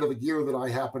a little bit of the gear that I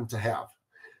happen to have.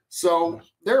 So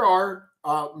there are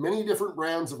many different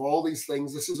brands of all these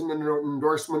things. This isn't an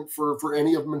endorsement for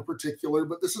any of them in particular,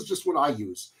 but this is just what I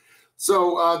use.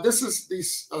 So this is the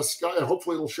Sky, and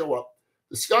hopefully it'll show up,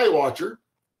 the Skywatcher.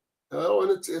 Oh, and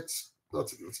let's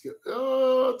get,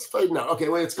 it's fading out. Okay,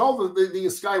 well, it's called the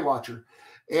Skywatcher.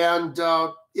 And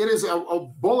it is a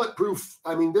bulletproof,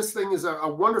 I mean, this thing is a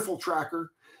wonderful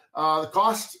tracker. The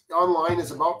cost online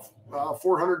is about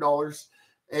 $400,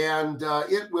 and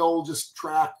it will just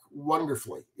track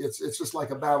wonderfully. It's just like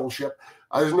a battleship.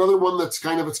 There's another one that's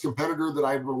kind of its competitor that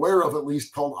I'm aware of, at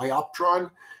least, called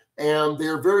Ioptron, and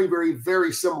they're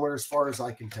very similar as far as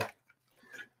I can tell.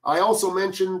 I also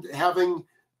mentioned having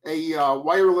a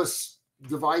wireless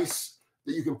device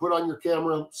that you can put on your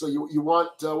camera. So you want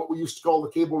what we used to call the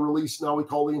cable release, now we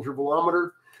call the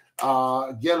intervalometer.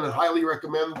 Again, I highly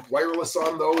recommend wireless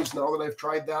on those now that I've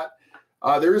tried that.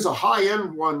 There is a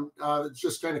high-end one that's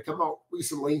just kind of come out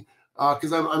recently,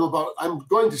 because I'm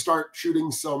going to start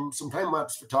shooting some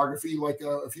time-lapse photography like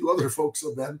a few other folks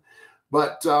have been.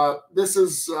 But this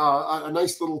is a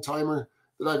nice little timer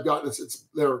that I've got.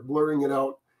 They're blurring it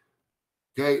out.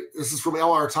 Okay, this is from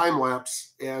LR Time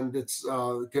Lapse, and it's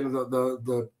kind of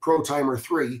the Pro Timer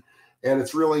 3, and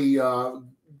it's really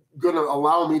going to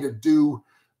allow me to do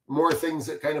more things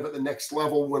at the next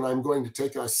level when I'm going to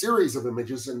take a series of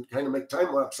images and kind of make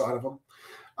time lapse out of them.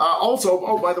 Also,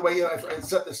 oh, by the way, I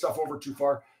set this stuff over too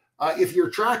far. If you're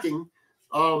tracking,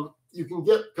 you can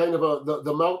get kind of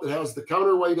the mount that has the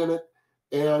counterweight in it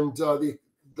and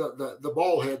the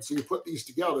ball head. So you put these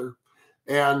together,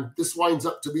 and this winds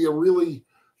up to be a really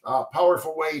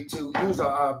powerful way to use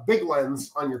a big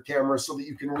lens on your camera so that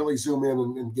you can really zoom in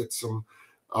and get some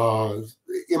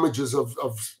images of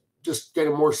just kind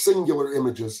of more singular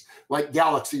images, like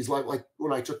galaxies, like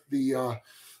when I took the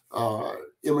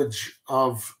image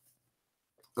of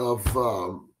a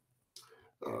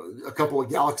couple of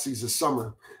galaxies this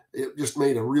summer. It just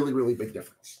made a really big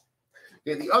difference.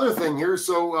 Okay, the other thing here,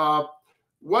 so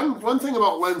one thing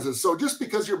about lenses, so just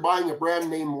because you're buying a brand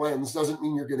name lens doesn't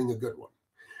mean you're getting a good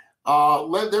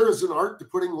one. There is an art to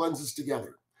putting lenses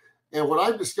together. And what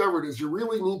I've discovered is you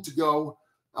really need to go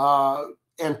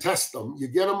and test them. You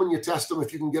get them and you test them.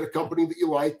 If you can get a company that you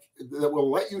like that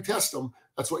will let you test them,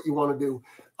 that's what you want to do.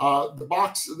 The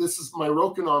box, this is my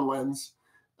Rokinon lens.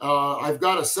 I've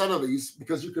got a set of these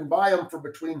because you can buy them for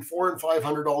between $400 and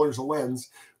 $500 a lens,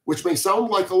 which may sound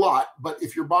like a lot, but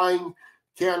if you're buying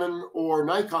Canon or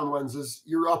Nikon lenses,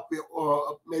 you're up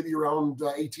maybe around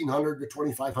 $1,800 to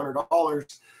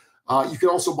 $2,500. You can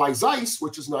also buy Zeiss,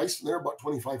 which is nice, and they're about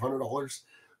 $2,500.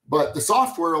 But the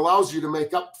software allows you to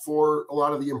make up for a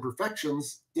lot of the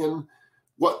imperfections in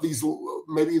what these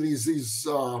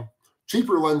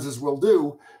cheaper lenses will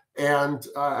do. And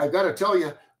I got to tell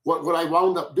you, what I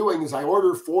wound up doing is I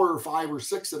order 4 or 5 or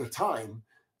 6 at a time.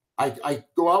 I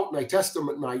go out and I test them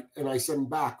at night, and I send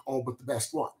back all but the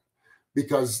best one,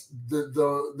 because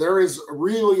there is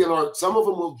really an art. Some of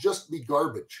them will just be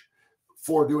garbage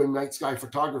for doing night sky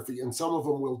photography, and some of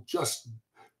them will just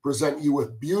present you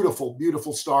with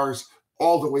beautiful stars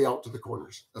all the way out to the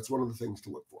corners. That's one of the things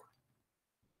to look for.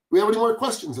 Do we have any more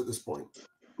questions at this point?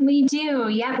 We do.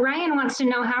 Yeah, Ryan wants to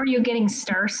know, how are you getting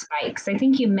star spikes? I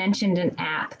think you mentioned an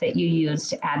app that you use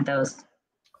to add those.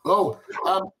 Oh,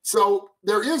 so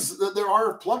there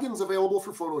are plugins available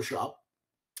for Photoshop.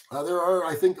 There are,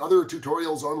 I think, other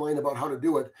tutorials online about how to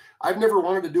do it. I've never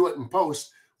wanted to do it in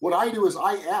post. what I do is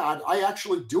I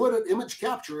actually do it at image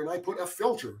capture, and I put a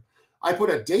filter. I put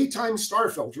a daytime star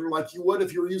filter like you would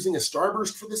if you were using a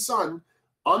starburst for the sun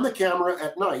on the camera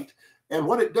at night. And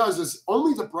what it does is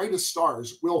only the brightest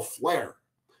stars will flare.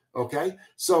 Okay,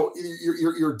 so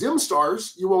your dim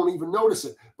stars, you won't even notice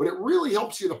it, but it really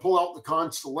helps you to pull out the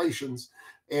constellations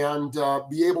and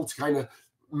be able to kind of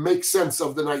make sense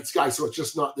of the night sky, so it's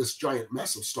just not this giant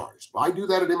mess of stars. But I do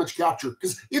that at image capture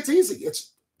because it's easy.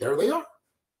 There they are.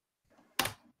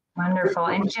 Wonderful.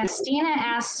 And Justina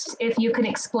asked if you could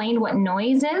explain what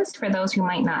noise is for those who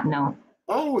might not know.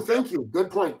 Oh, thank you.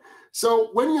 Good point.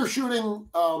 So when you're shooting,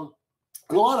 a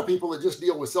lot of people that just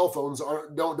deal with cell phones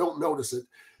don't notice it.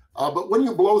 But when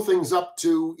you blow things up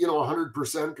to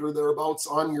 100% or thereabouts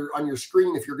on your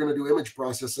screen, if you're going to do image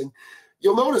processing,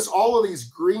 you'll notice all of these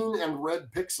green and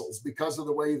red pixels because of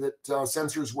the way that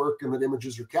sensors work and that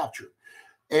images are captured.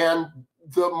 And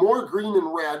the more green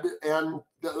and red, and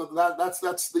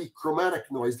that's the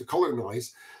chromatic noise, the color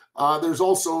noise. There's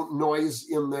also noise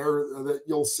in there that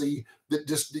you'll see that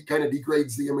just kind of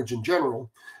degrades the image in general.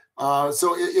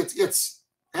 So it's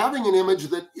having an image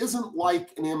that isn't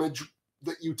like an image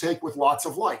that you take with lots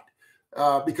of light,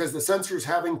 because the sensor's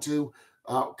having to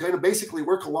kind of basically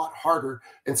work a lot harder.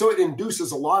 And so it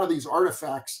induces a lot of these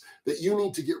artifacts that you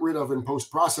need to get rid of in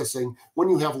post-processing when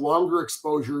you have longer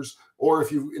exposures, or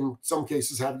if you, in some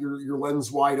cases, have your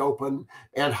lens wide open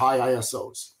and high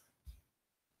ISOs.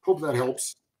 Hope that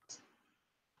helps.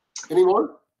 Any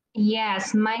more?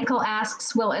 Yes, Michael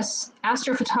asks, will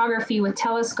astrophotography with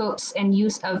telescopes and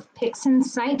use of Pixin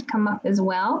sight come up as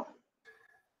well?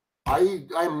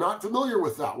 I'm not familiar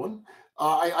with that one.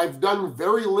 I've done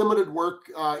very limited work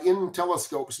in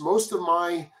telescopes. Most of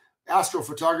my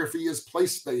astrophotography is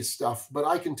place-based stuff, but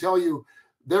I can tell you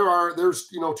there's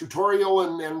tutorial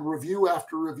and review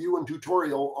after review and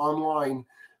tutorial online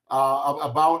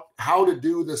about how to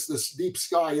do this deep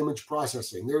sky image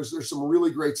processing. There's some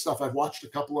really great stuff. I've watched a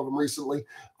couple of them recently.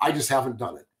 I just haven't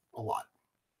done it a lot.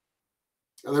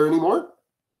 Are there any more?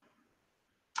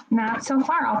 Not so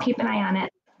far. I'll keep an eye on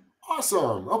it.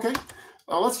 Awesome. Okay.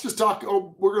 Let's just talk.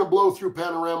 We're going to blow through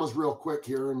panoramas real quick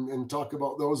here and talk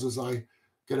about those as I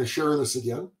kind of share this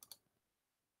again.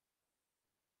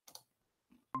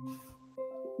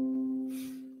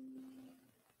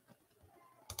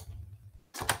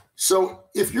 So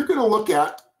if you're going to look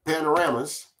at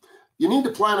panoramas, you need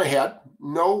to plan ahead,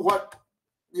 know what,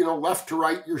 left to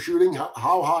right you're shooting,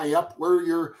 how high up, where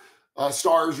your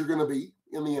stars are going to be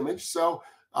in the image. So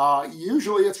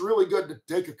usually it's really good to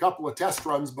take a couple of test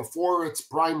runs before it's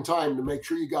prime time to make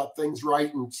sure you got things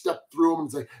right and step through them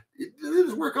and say, did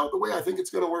this work out the way I think it's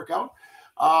going to work out?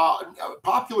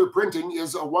 Popular printing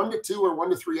is a 1:2 or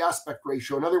 1:3 aspect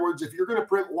ratio. In other words, if you're going to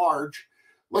print large,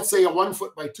 let's say a 1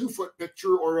 foot by 2 foot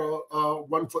picture or a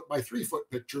 1 foot by 3 foot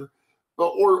picture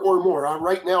or more.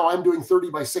 Right now I'm doing 30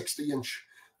 by 60 inch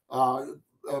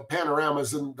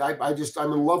panoramas, and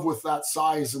I'm in love with that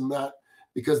size and that,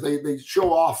 because they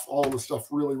show off all the stuff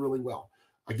really, really well.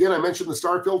 Again, I mentioned the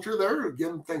star filter there.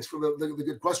 Again, thanks for the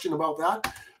good question about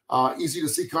that. Easy to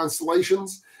see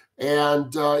constellations.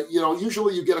 And,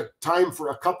 usually you get a time for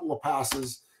a couple of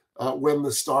passes when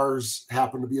the stars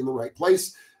happen to be in the right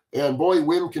place. And boy,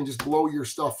 wind can just blow your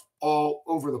stuff all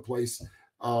over the place.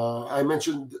 I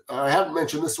haven't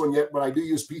mentioned this one yet, but I do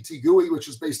use PT GUI, which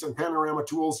is based on panorama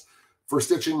tools for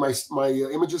stitching my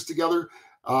images together.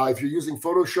 If you're using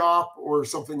Photoshop or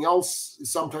something else,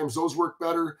 sometimes those work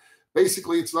better.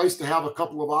 Basically, it's nice to have a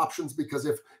couple of options, because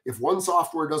if one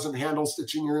software doesn't handle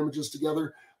stitching your images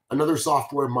together, another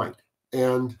software might.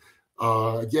 And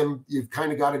again, you've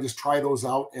kind of got to just try those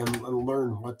out and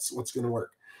learn what's going to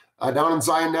work. Down in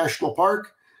Zion National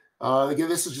Park, again,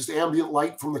 this is just ambient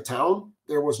light from the town.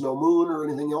 There was no moon or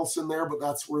anything else in there, but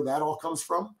that's where that all comes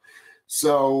from.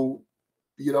 So,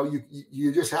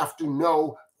 you just have to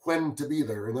know when to be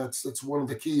there, and that's one of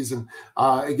the keys. And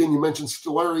again, you mentioned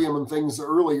Stellarium and things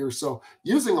earlier, so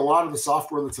using a lot of the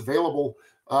software that's available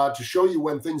to show you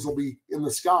when things will be in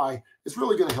the sky is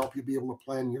really going to help you be able to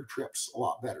plan your trips a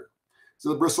lot better. So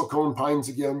the bristlecone pines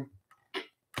again.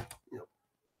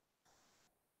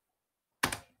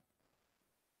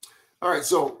 All right,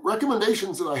 so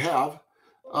recommendations that I have,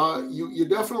 you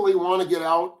definitely want to get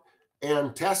out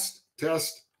and test,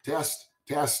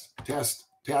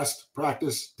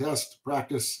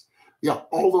 practice. Yeah,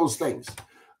 all those things.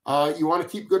 You want to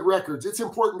keep good records. It's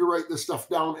important to write this stuff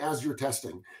down as you're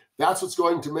testing. That's what's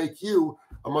going to make you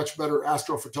a much better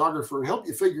astrophotographer and help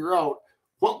you figure out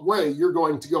what way you're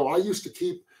going to go. I used to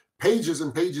keep pages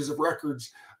and pages of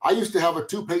records. I used to have a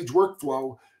 2-page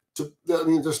workflow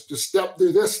just to step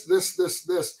through this,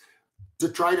 to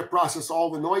try to process all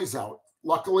the noise out.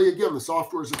 Luckily, again, the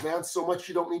software is advanced so much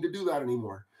you don't need to do that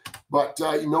anymore. But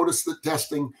you notice that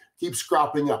testing keeps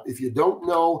cropping up. If you don't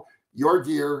know your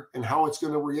gear and how it's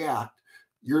going to react,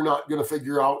 you're not going to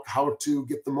figure out how to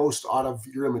get the most out of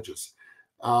your images.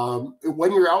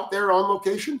 When you're out there on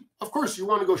location, of course, you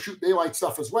want to go shoot daylight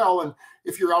stuff as well. And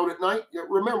if you're out at night,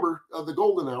 remember the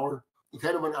golden hour,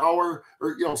 kind of an hour,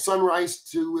 or sunrise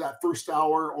to that first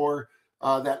hour, or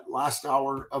that last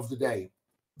hour of the day.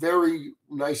 Very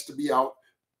nice to be out.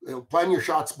 Plan your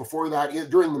shots before that,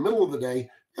 during the middle of the day,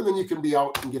 and then you can be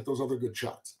out and get those other good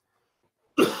shots.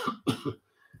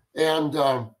 And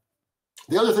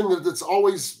the other thing that's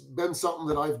always been something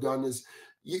that I've done is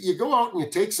you go out and you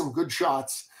take some good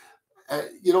shots.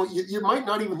 You might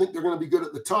not even think they're going to be good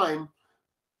at the time,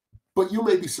 but you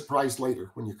may be surprised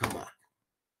later when you come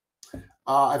back.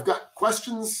 I've got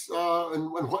questions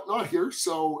and whatnot here,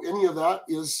 so any of that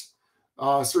is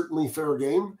certainly fair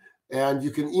game. And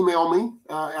you can email me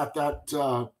at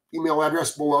that email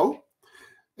address below.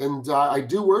 And I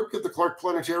do work at the Clark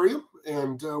Planetarium,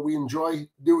 and we enjoy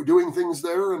doing things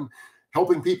there and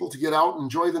helping people to get out and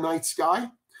enjoy the night sky.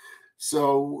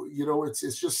 So,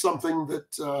 it's just something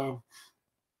that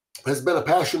has been a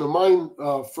passion of mine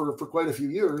for quite a few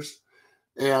years.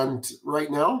 And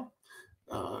right now,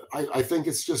 I think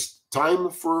it's just time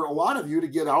for a lot of you to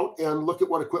get out and look at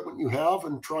what equipment you have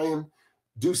and try and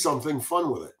do something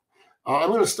fun with it. I'm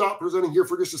going to stop presenting here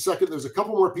for just a second. There's a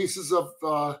couple more pieces of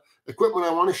equipment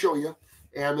I want to show you,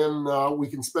 and then we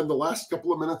can spend the last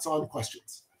couple of minutes on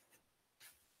questions.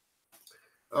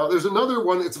 There's another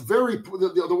one. It's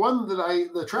the one that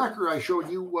the tracker I showed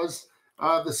you was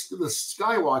the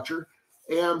Skywatcher,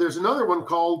 and there's another one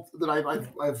that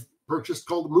I've purchased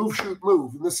called Move Shoot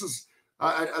Move, and this is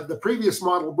the previous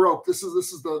model broke. This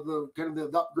is the kind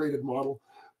of the upgraded model,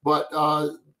 but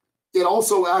it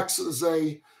also acts as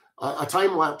a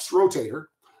time-lapse rotator,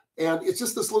 and it's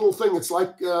just this little thing. It's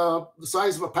like the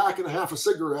size of a pack and a half of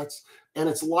cigarettes, and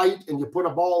it's light, and you put a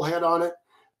ball head on it,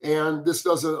 and this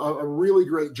does a really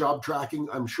great job tracking.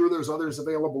 I'm sure there's others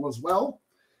available as well.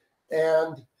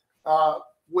 And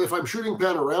if I'm shooting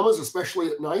panoramas, especially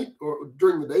at night or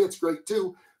during the day, it's great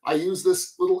too. I use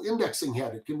this little indexing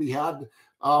head. It can be had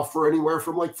for anywhere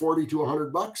from like $40 to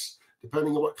 $100,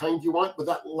 depending on what kind you want, but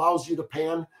that allows you to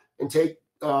pan and take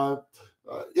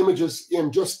images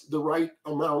in just the right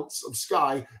amounts of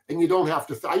sky, and you don't have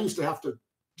to. I used to have to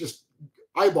just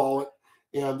eyeball it,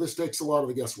 and this takes a lot of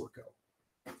the guesswork out.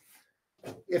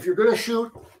 If you're going to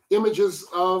shoot images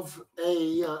of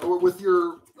with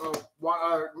your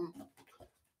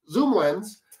zoom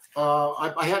lens,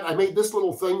 I made this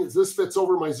little thing. This fits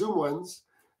over my zoom lens,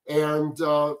 and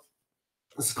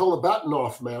this is called a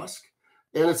Batinoff mask.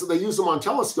 And they use them on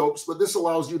telescopes, but this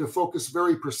allows you to focus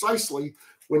very precisely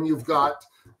when you've got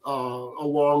a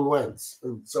long lens.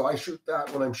 And so I shoot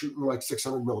that when I'm shooting like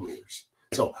 600 millimeters.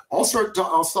 So I'll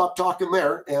stop talking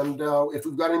there. And if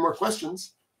we've got any more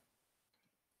questions.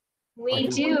 We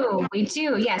do.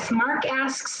 Yes, Mark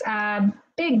asks a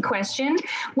big question.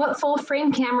 What full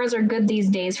frame cameras are good these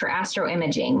days for astro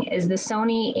imaging? Is the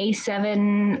Sony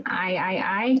A7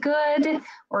 III good,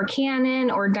 or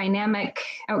Canon, or is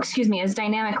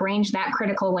dynamic range that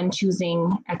critical when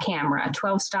choosing a camera?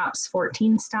 12 stops,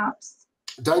 14 stops?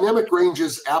 Dynamic range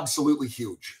is absolutely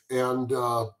huge. And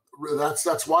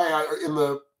that's why I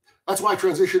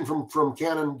transitioned from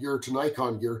Canon gear to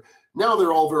Nikon gear. Now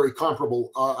they're all very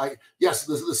comparable. Yes,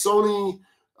 the Sony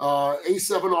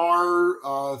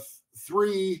A7R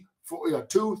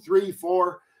 2, 3,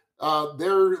 4,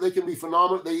 they can be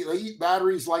phenomenal. They eat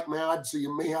batteries like mad, so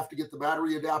you may have to get the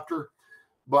battery adapter,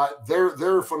 but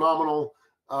they're phenomenal.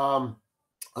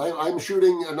 I'm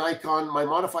shooting a Nikon. My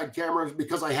modified camera,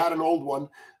 because I had an old one,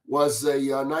 was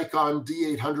a Nikon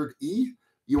D800E.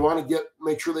 You want to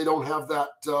make sure they don't have that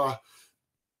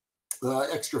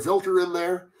extra filter in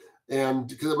there, and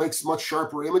because it makes much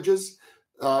sharper images.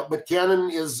 But Canon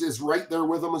is right there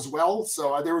with them as well.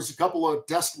 So there was a couple of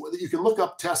tests that you can look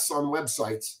up tests on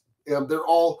websites, and they're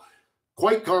all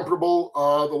quite comparable.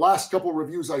 The last couple of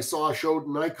reviews I saw showed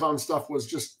Nikon stuff was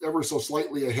just ever so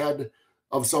slightly ahead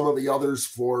of some of the others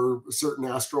for certain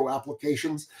astro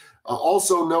applications.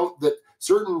 Also note that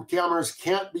certain cameras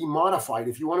can't be modified.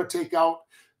 If you want to take out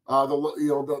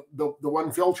the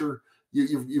one filter,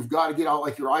 you've got to get out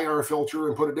like your IR filter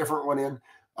and put a different one in.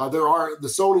 There are the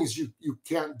Sonys, you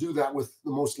can't do that with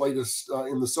the most latest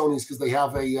in the Sonys, because they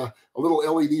have a little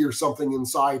LED or something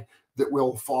inside that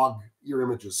will fog your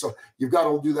images. So you've got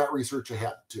to do that research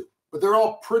ahead too. But they're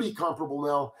all pretty comparable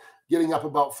now, getting up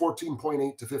about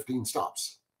 14.8 to 15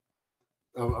 stops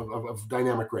of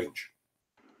dynamic range.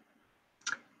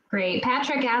 Great.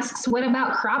 Patrick asks, what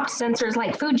about cropped sensors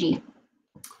like Fuji?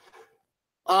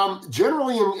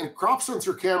 Generally, in crop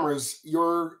sensor cameras,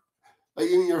 your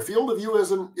field of view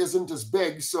isn't as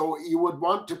big, so you would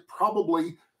want to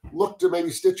probably look to maybe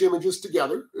stitch images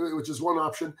together, which is one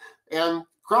option. And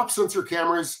crop sensor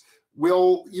cameras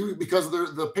will, because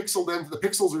the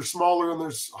pixels are smaller and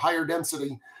there's higher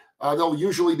density, they'll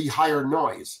usually be higher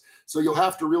noise. So you'll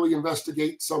have to really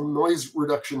investigate some noise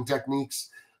reduction techniques,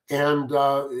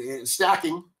 and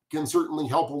stacking can certainly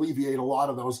help alleviate a lot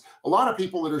of those. A lot of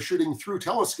people that are shooting through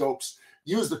telescopes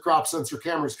use the crop sensor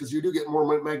cameras because you do get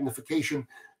more magnification,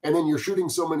 and then you're shooting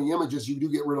so many images, you do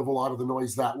get rid of a lot of the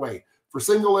noise that way. For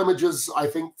single images, I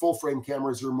think full frame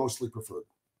cameras are mostly preferred.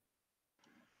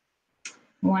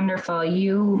 Wonderful.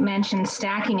 You mentioned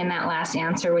stacking in that last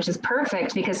answer, which is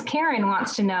perfect because Karen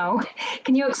wants to know,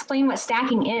 can you explain what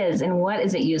stacking is and what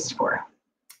is it used for?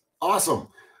 Awesome.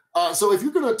 So if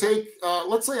you're going to take,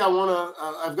 let's say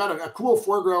I've got a cool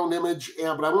foreground image,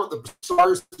 but I want the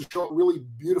stars to show up really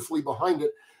beautifully behind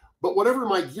it. But whatever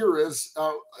my gear is,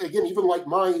 again, even like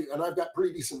and I've got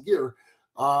pretty decent gear,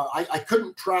 I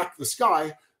couldn't track the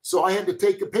sky. So I had to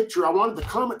take a picture. I wanted the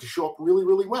comet to show up really,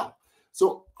 really well.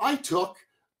 So I took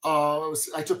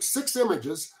 6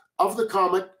 images of the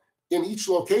comet in each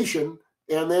location,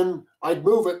 and then I'd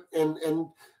move it.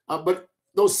 But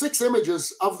those 6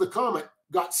 images of the comet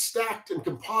got stacked and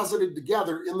composited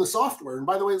together in the software. And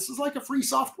by the way, this is like a free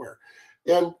software.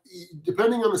 And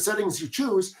depending on the settings you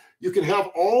choose, you can have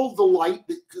all the light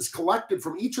that is collected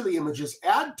from each of the images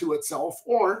add to itself,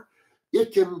 or you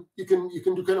can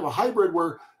do kind of a hybrid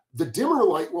where the dimmer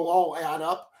light will all add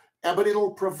up, but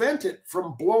it'll prevent it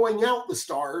from blowing out the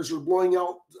stars or blowing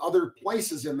out other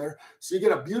places in there. So you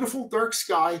get a beautiful dark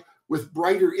sky with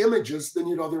brighter images than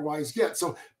you'd otherwise get.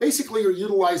 So basically you're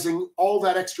utilizing all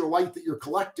that extra light that you're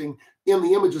collecting in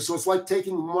the images. So it's like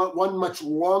taking one much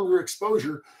longer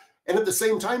exposure, and at the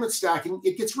same time it's stacking,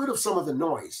 it gets rid of some of the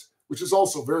noise, which is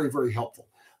also very, very helpful.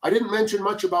 I didn't mention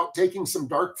much about taking some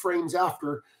dark frames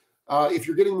after. If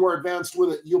you're getting more advanced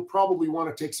with it, you'll probably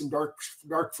want to take some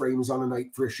dark frames on a night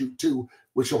for a shoot too,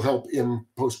 which will help in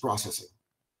post-processing.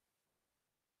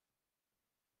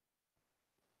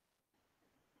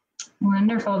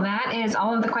 Wonderful. That is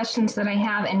all of the questions that I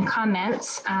have in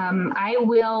comments. I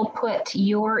will put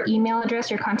your email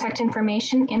address, your contact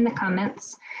information in the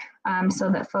comments so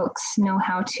that folks know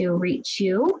how to reach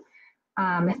you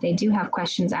if they do have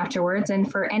questions afterwards.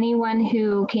 And for anyone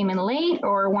who came in late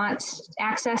or wants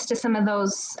access to some of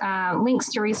those links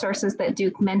to resources that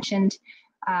Duke mentioned,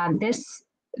 this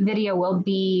video will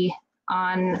be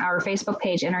on our Facebook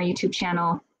page and our YouTube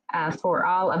channel for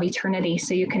all of eternity,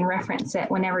 so you can reference it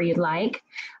whenever you'd like.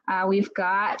 We've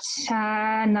got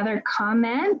another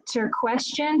comment or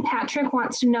question. Patrick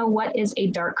wants to know, what is a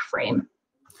dark frame?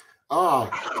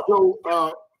 So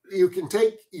you can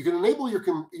enable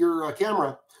your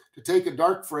camera to take a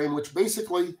dark frame, which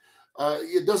basically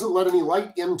it doesn't let any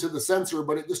light into the sensor,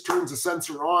 but it just turns the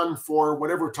sensor on for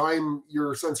whatever time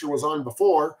your sensor was on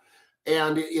before.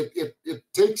 And it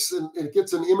takes and it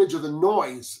gets an image of the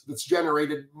noise that's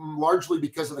generated largely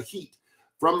because of the heat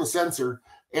from the sensor.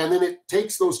 And then it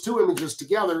takes those 2 images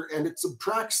together and it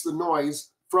subtracts the noise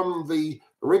from the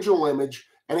original image,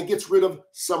 and it gets rid of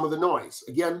some of the noise.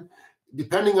 Again,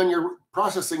 depending on your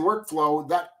processing workflow,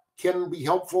 that can be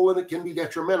helpful and it can be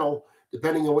detrimental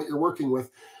depending on what you're working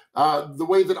with. The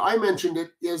way that I mentioned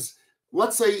it is,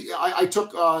 let's say I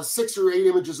took 6 or 8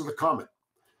 images of the comet.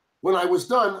 When I was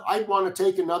done, I'd want to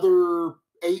take another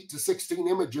 8 to 16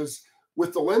 images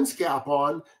with the lens cap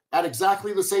on at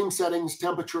exactly the same settings,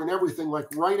 temperature, and everything, like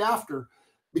right after,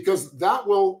 because that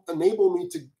will enable me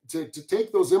to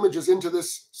take those images into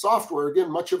this software, again,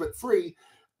 much of it free,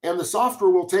 and the software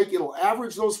it'll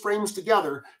average those frames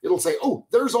together. It'll say, oh,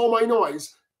 there's all my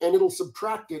noise, and it'll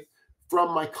subtract it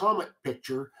from my comet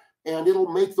picture, and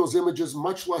it'll make those images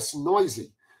much less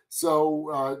noisy.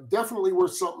 So definitely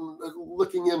worth something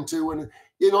looking into. And,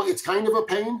 it's kind of a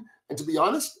pain. And to be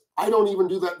honest, I don't even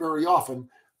do that very often.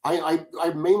 I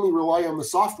mainly rely on the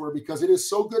software because it is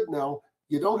so good now.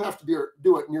 You don't have to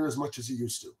do it near as much as you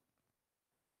used to.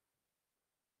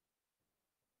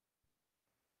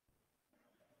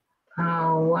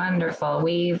 Oh, wonderful.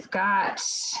 We've got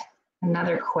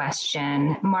another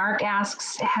question. Mark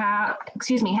asks, have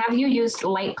you used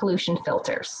light pollution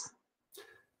filters?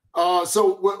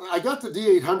 So I got the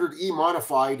D800E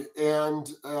modified, and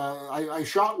I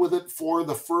shot with it for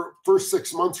the first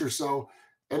 6 months or so,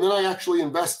 and then I actually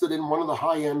invested in one of the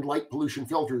high-end light pollution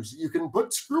filters. You can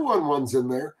put screw-on ones in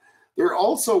there. There are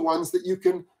also ones that you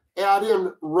can add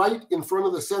in right in front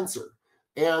of the sensor,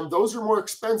 and those are more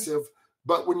expensive,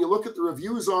 But when you look at the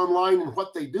reviews online and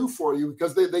what they do for you,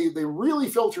 because they really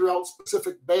filter out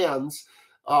specific bands,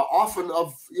 often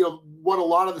of what a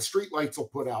lot of the street lights will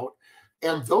put out,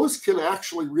 and those can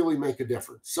actually really make a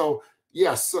difference. So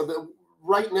yes,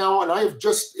 right now, and I have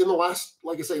just in the last,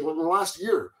 like I say, in the last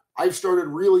year, I've started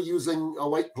really using a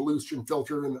light pollution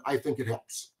filter, and I think it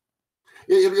helps.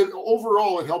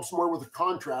 Overall, it helps more with the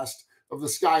contrast of the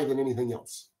sky than anything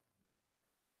else.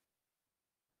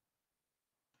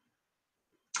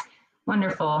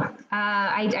 Wonderful.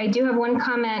 I do have one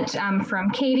comment from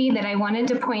Katie that I wanted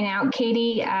to point out.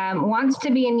 Katie wants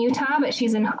to be in Utah, but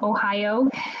she's in Ohio,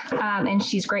 and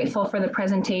she's grateful for the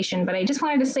presentation. But I just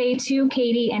wanted to say to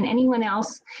Katie and anyone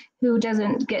else who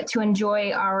doesn't get to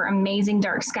enjoy our amazing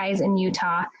dark skies in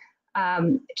Utah,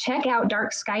 check out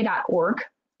darksky.org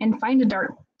and find a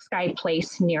dark sky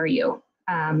place near you.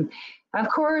 Of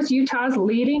course, Utah's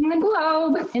leading the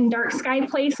globe in dark sky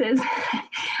places.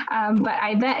 But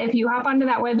I bet if you hop onto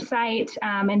that website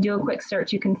and do a quick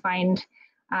search, you can find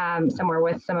somewhere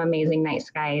with some amazing night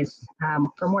skies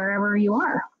from wherever you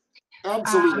are.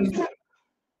 Absolutely.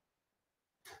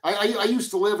 I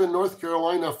used to live in North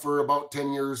Carolina for about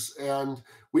 10 years, and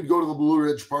we'd go to the Blue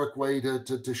Ridge Parkway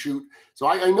to shoot. So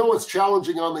I know it's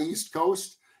challenging on the East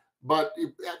Coast, but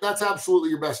that's absolutely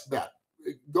your best bet.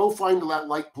 Go find that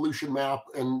light pollution map,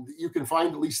 and you can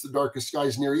find at least the darkest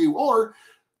skies near you, or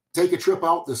take a trip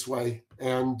out this way,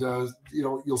 and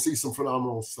you'll see some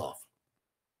phenomenal stuff.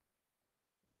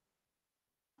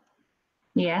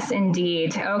 Yes,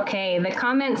 indeed. Okay, the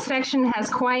comments section has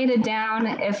quieted down.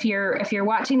 If you're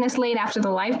watching this late after the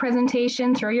live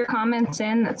presentation, throw your comments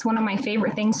in. That's one of my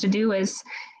favorite things to do is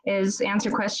answer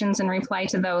questions and reply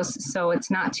to those, so it's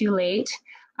not too late.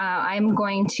 I'm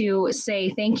going to say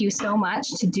thank you so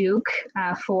much to Duke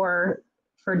for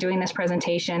doing this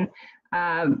presentation.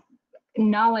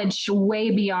 Knowledge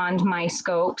way beyond my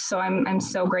scope, so I'm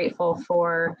so grateful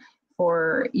for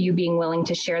you being willing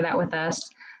to share that with us.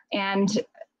 And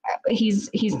he's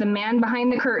the man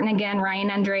behind the curtain again. Ryan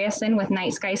Andreasen with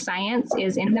Night Sky Science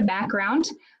is in the background,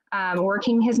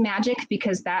 working his magic,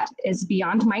 because that is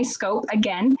beyond my scope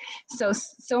again.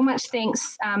 So much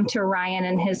thanks to Ryan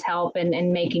and his help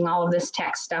in making all of this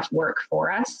tech stuff work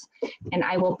for us. And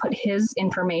I will put his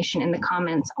information in the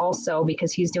comments also,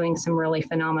 because he's doing some really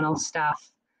phenomenal stuff.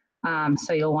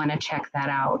 So you'll want to check that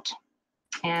out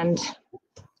and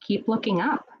keep looking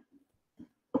up.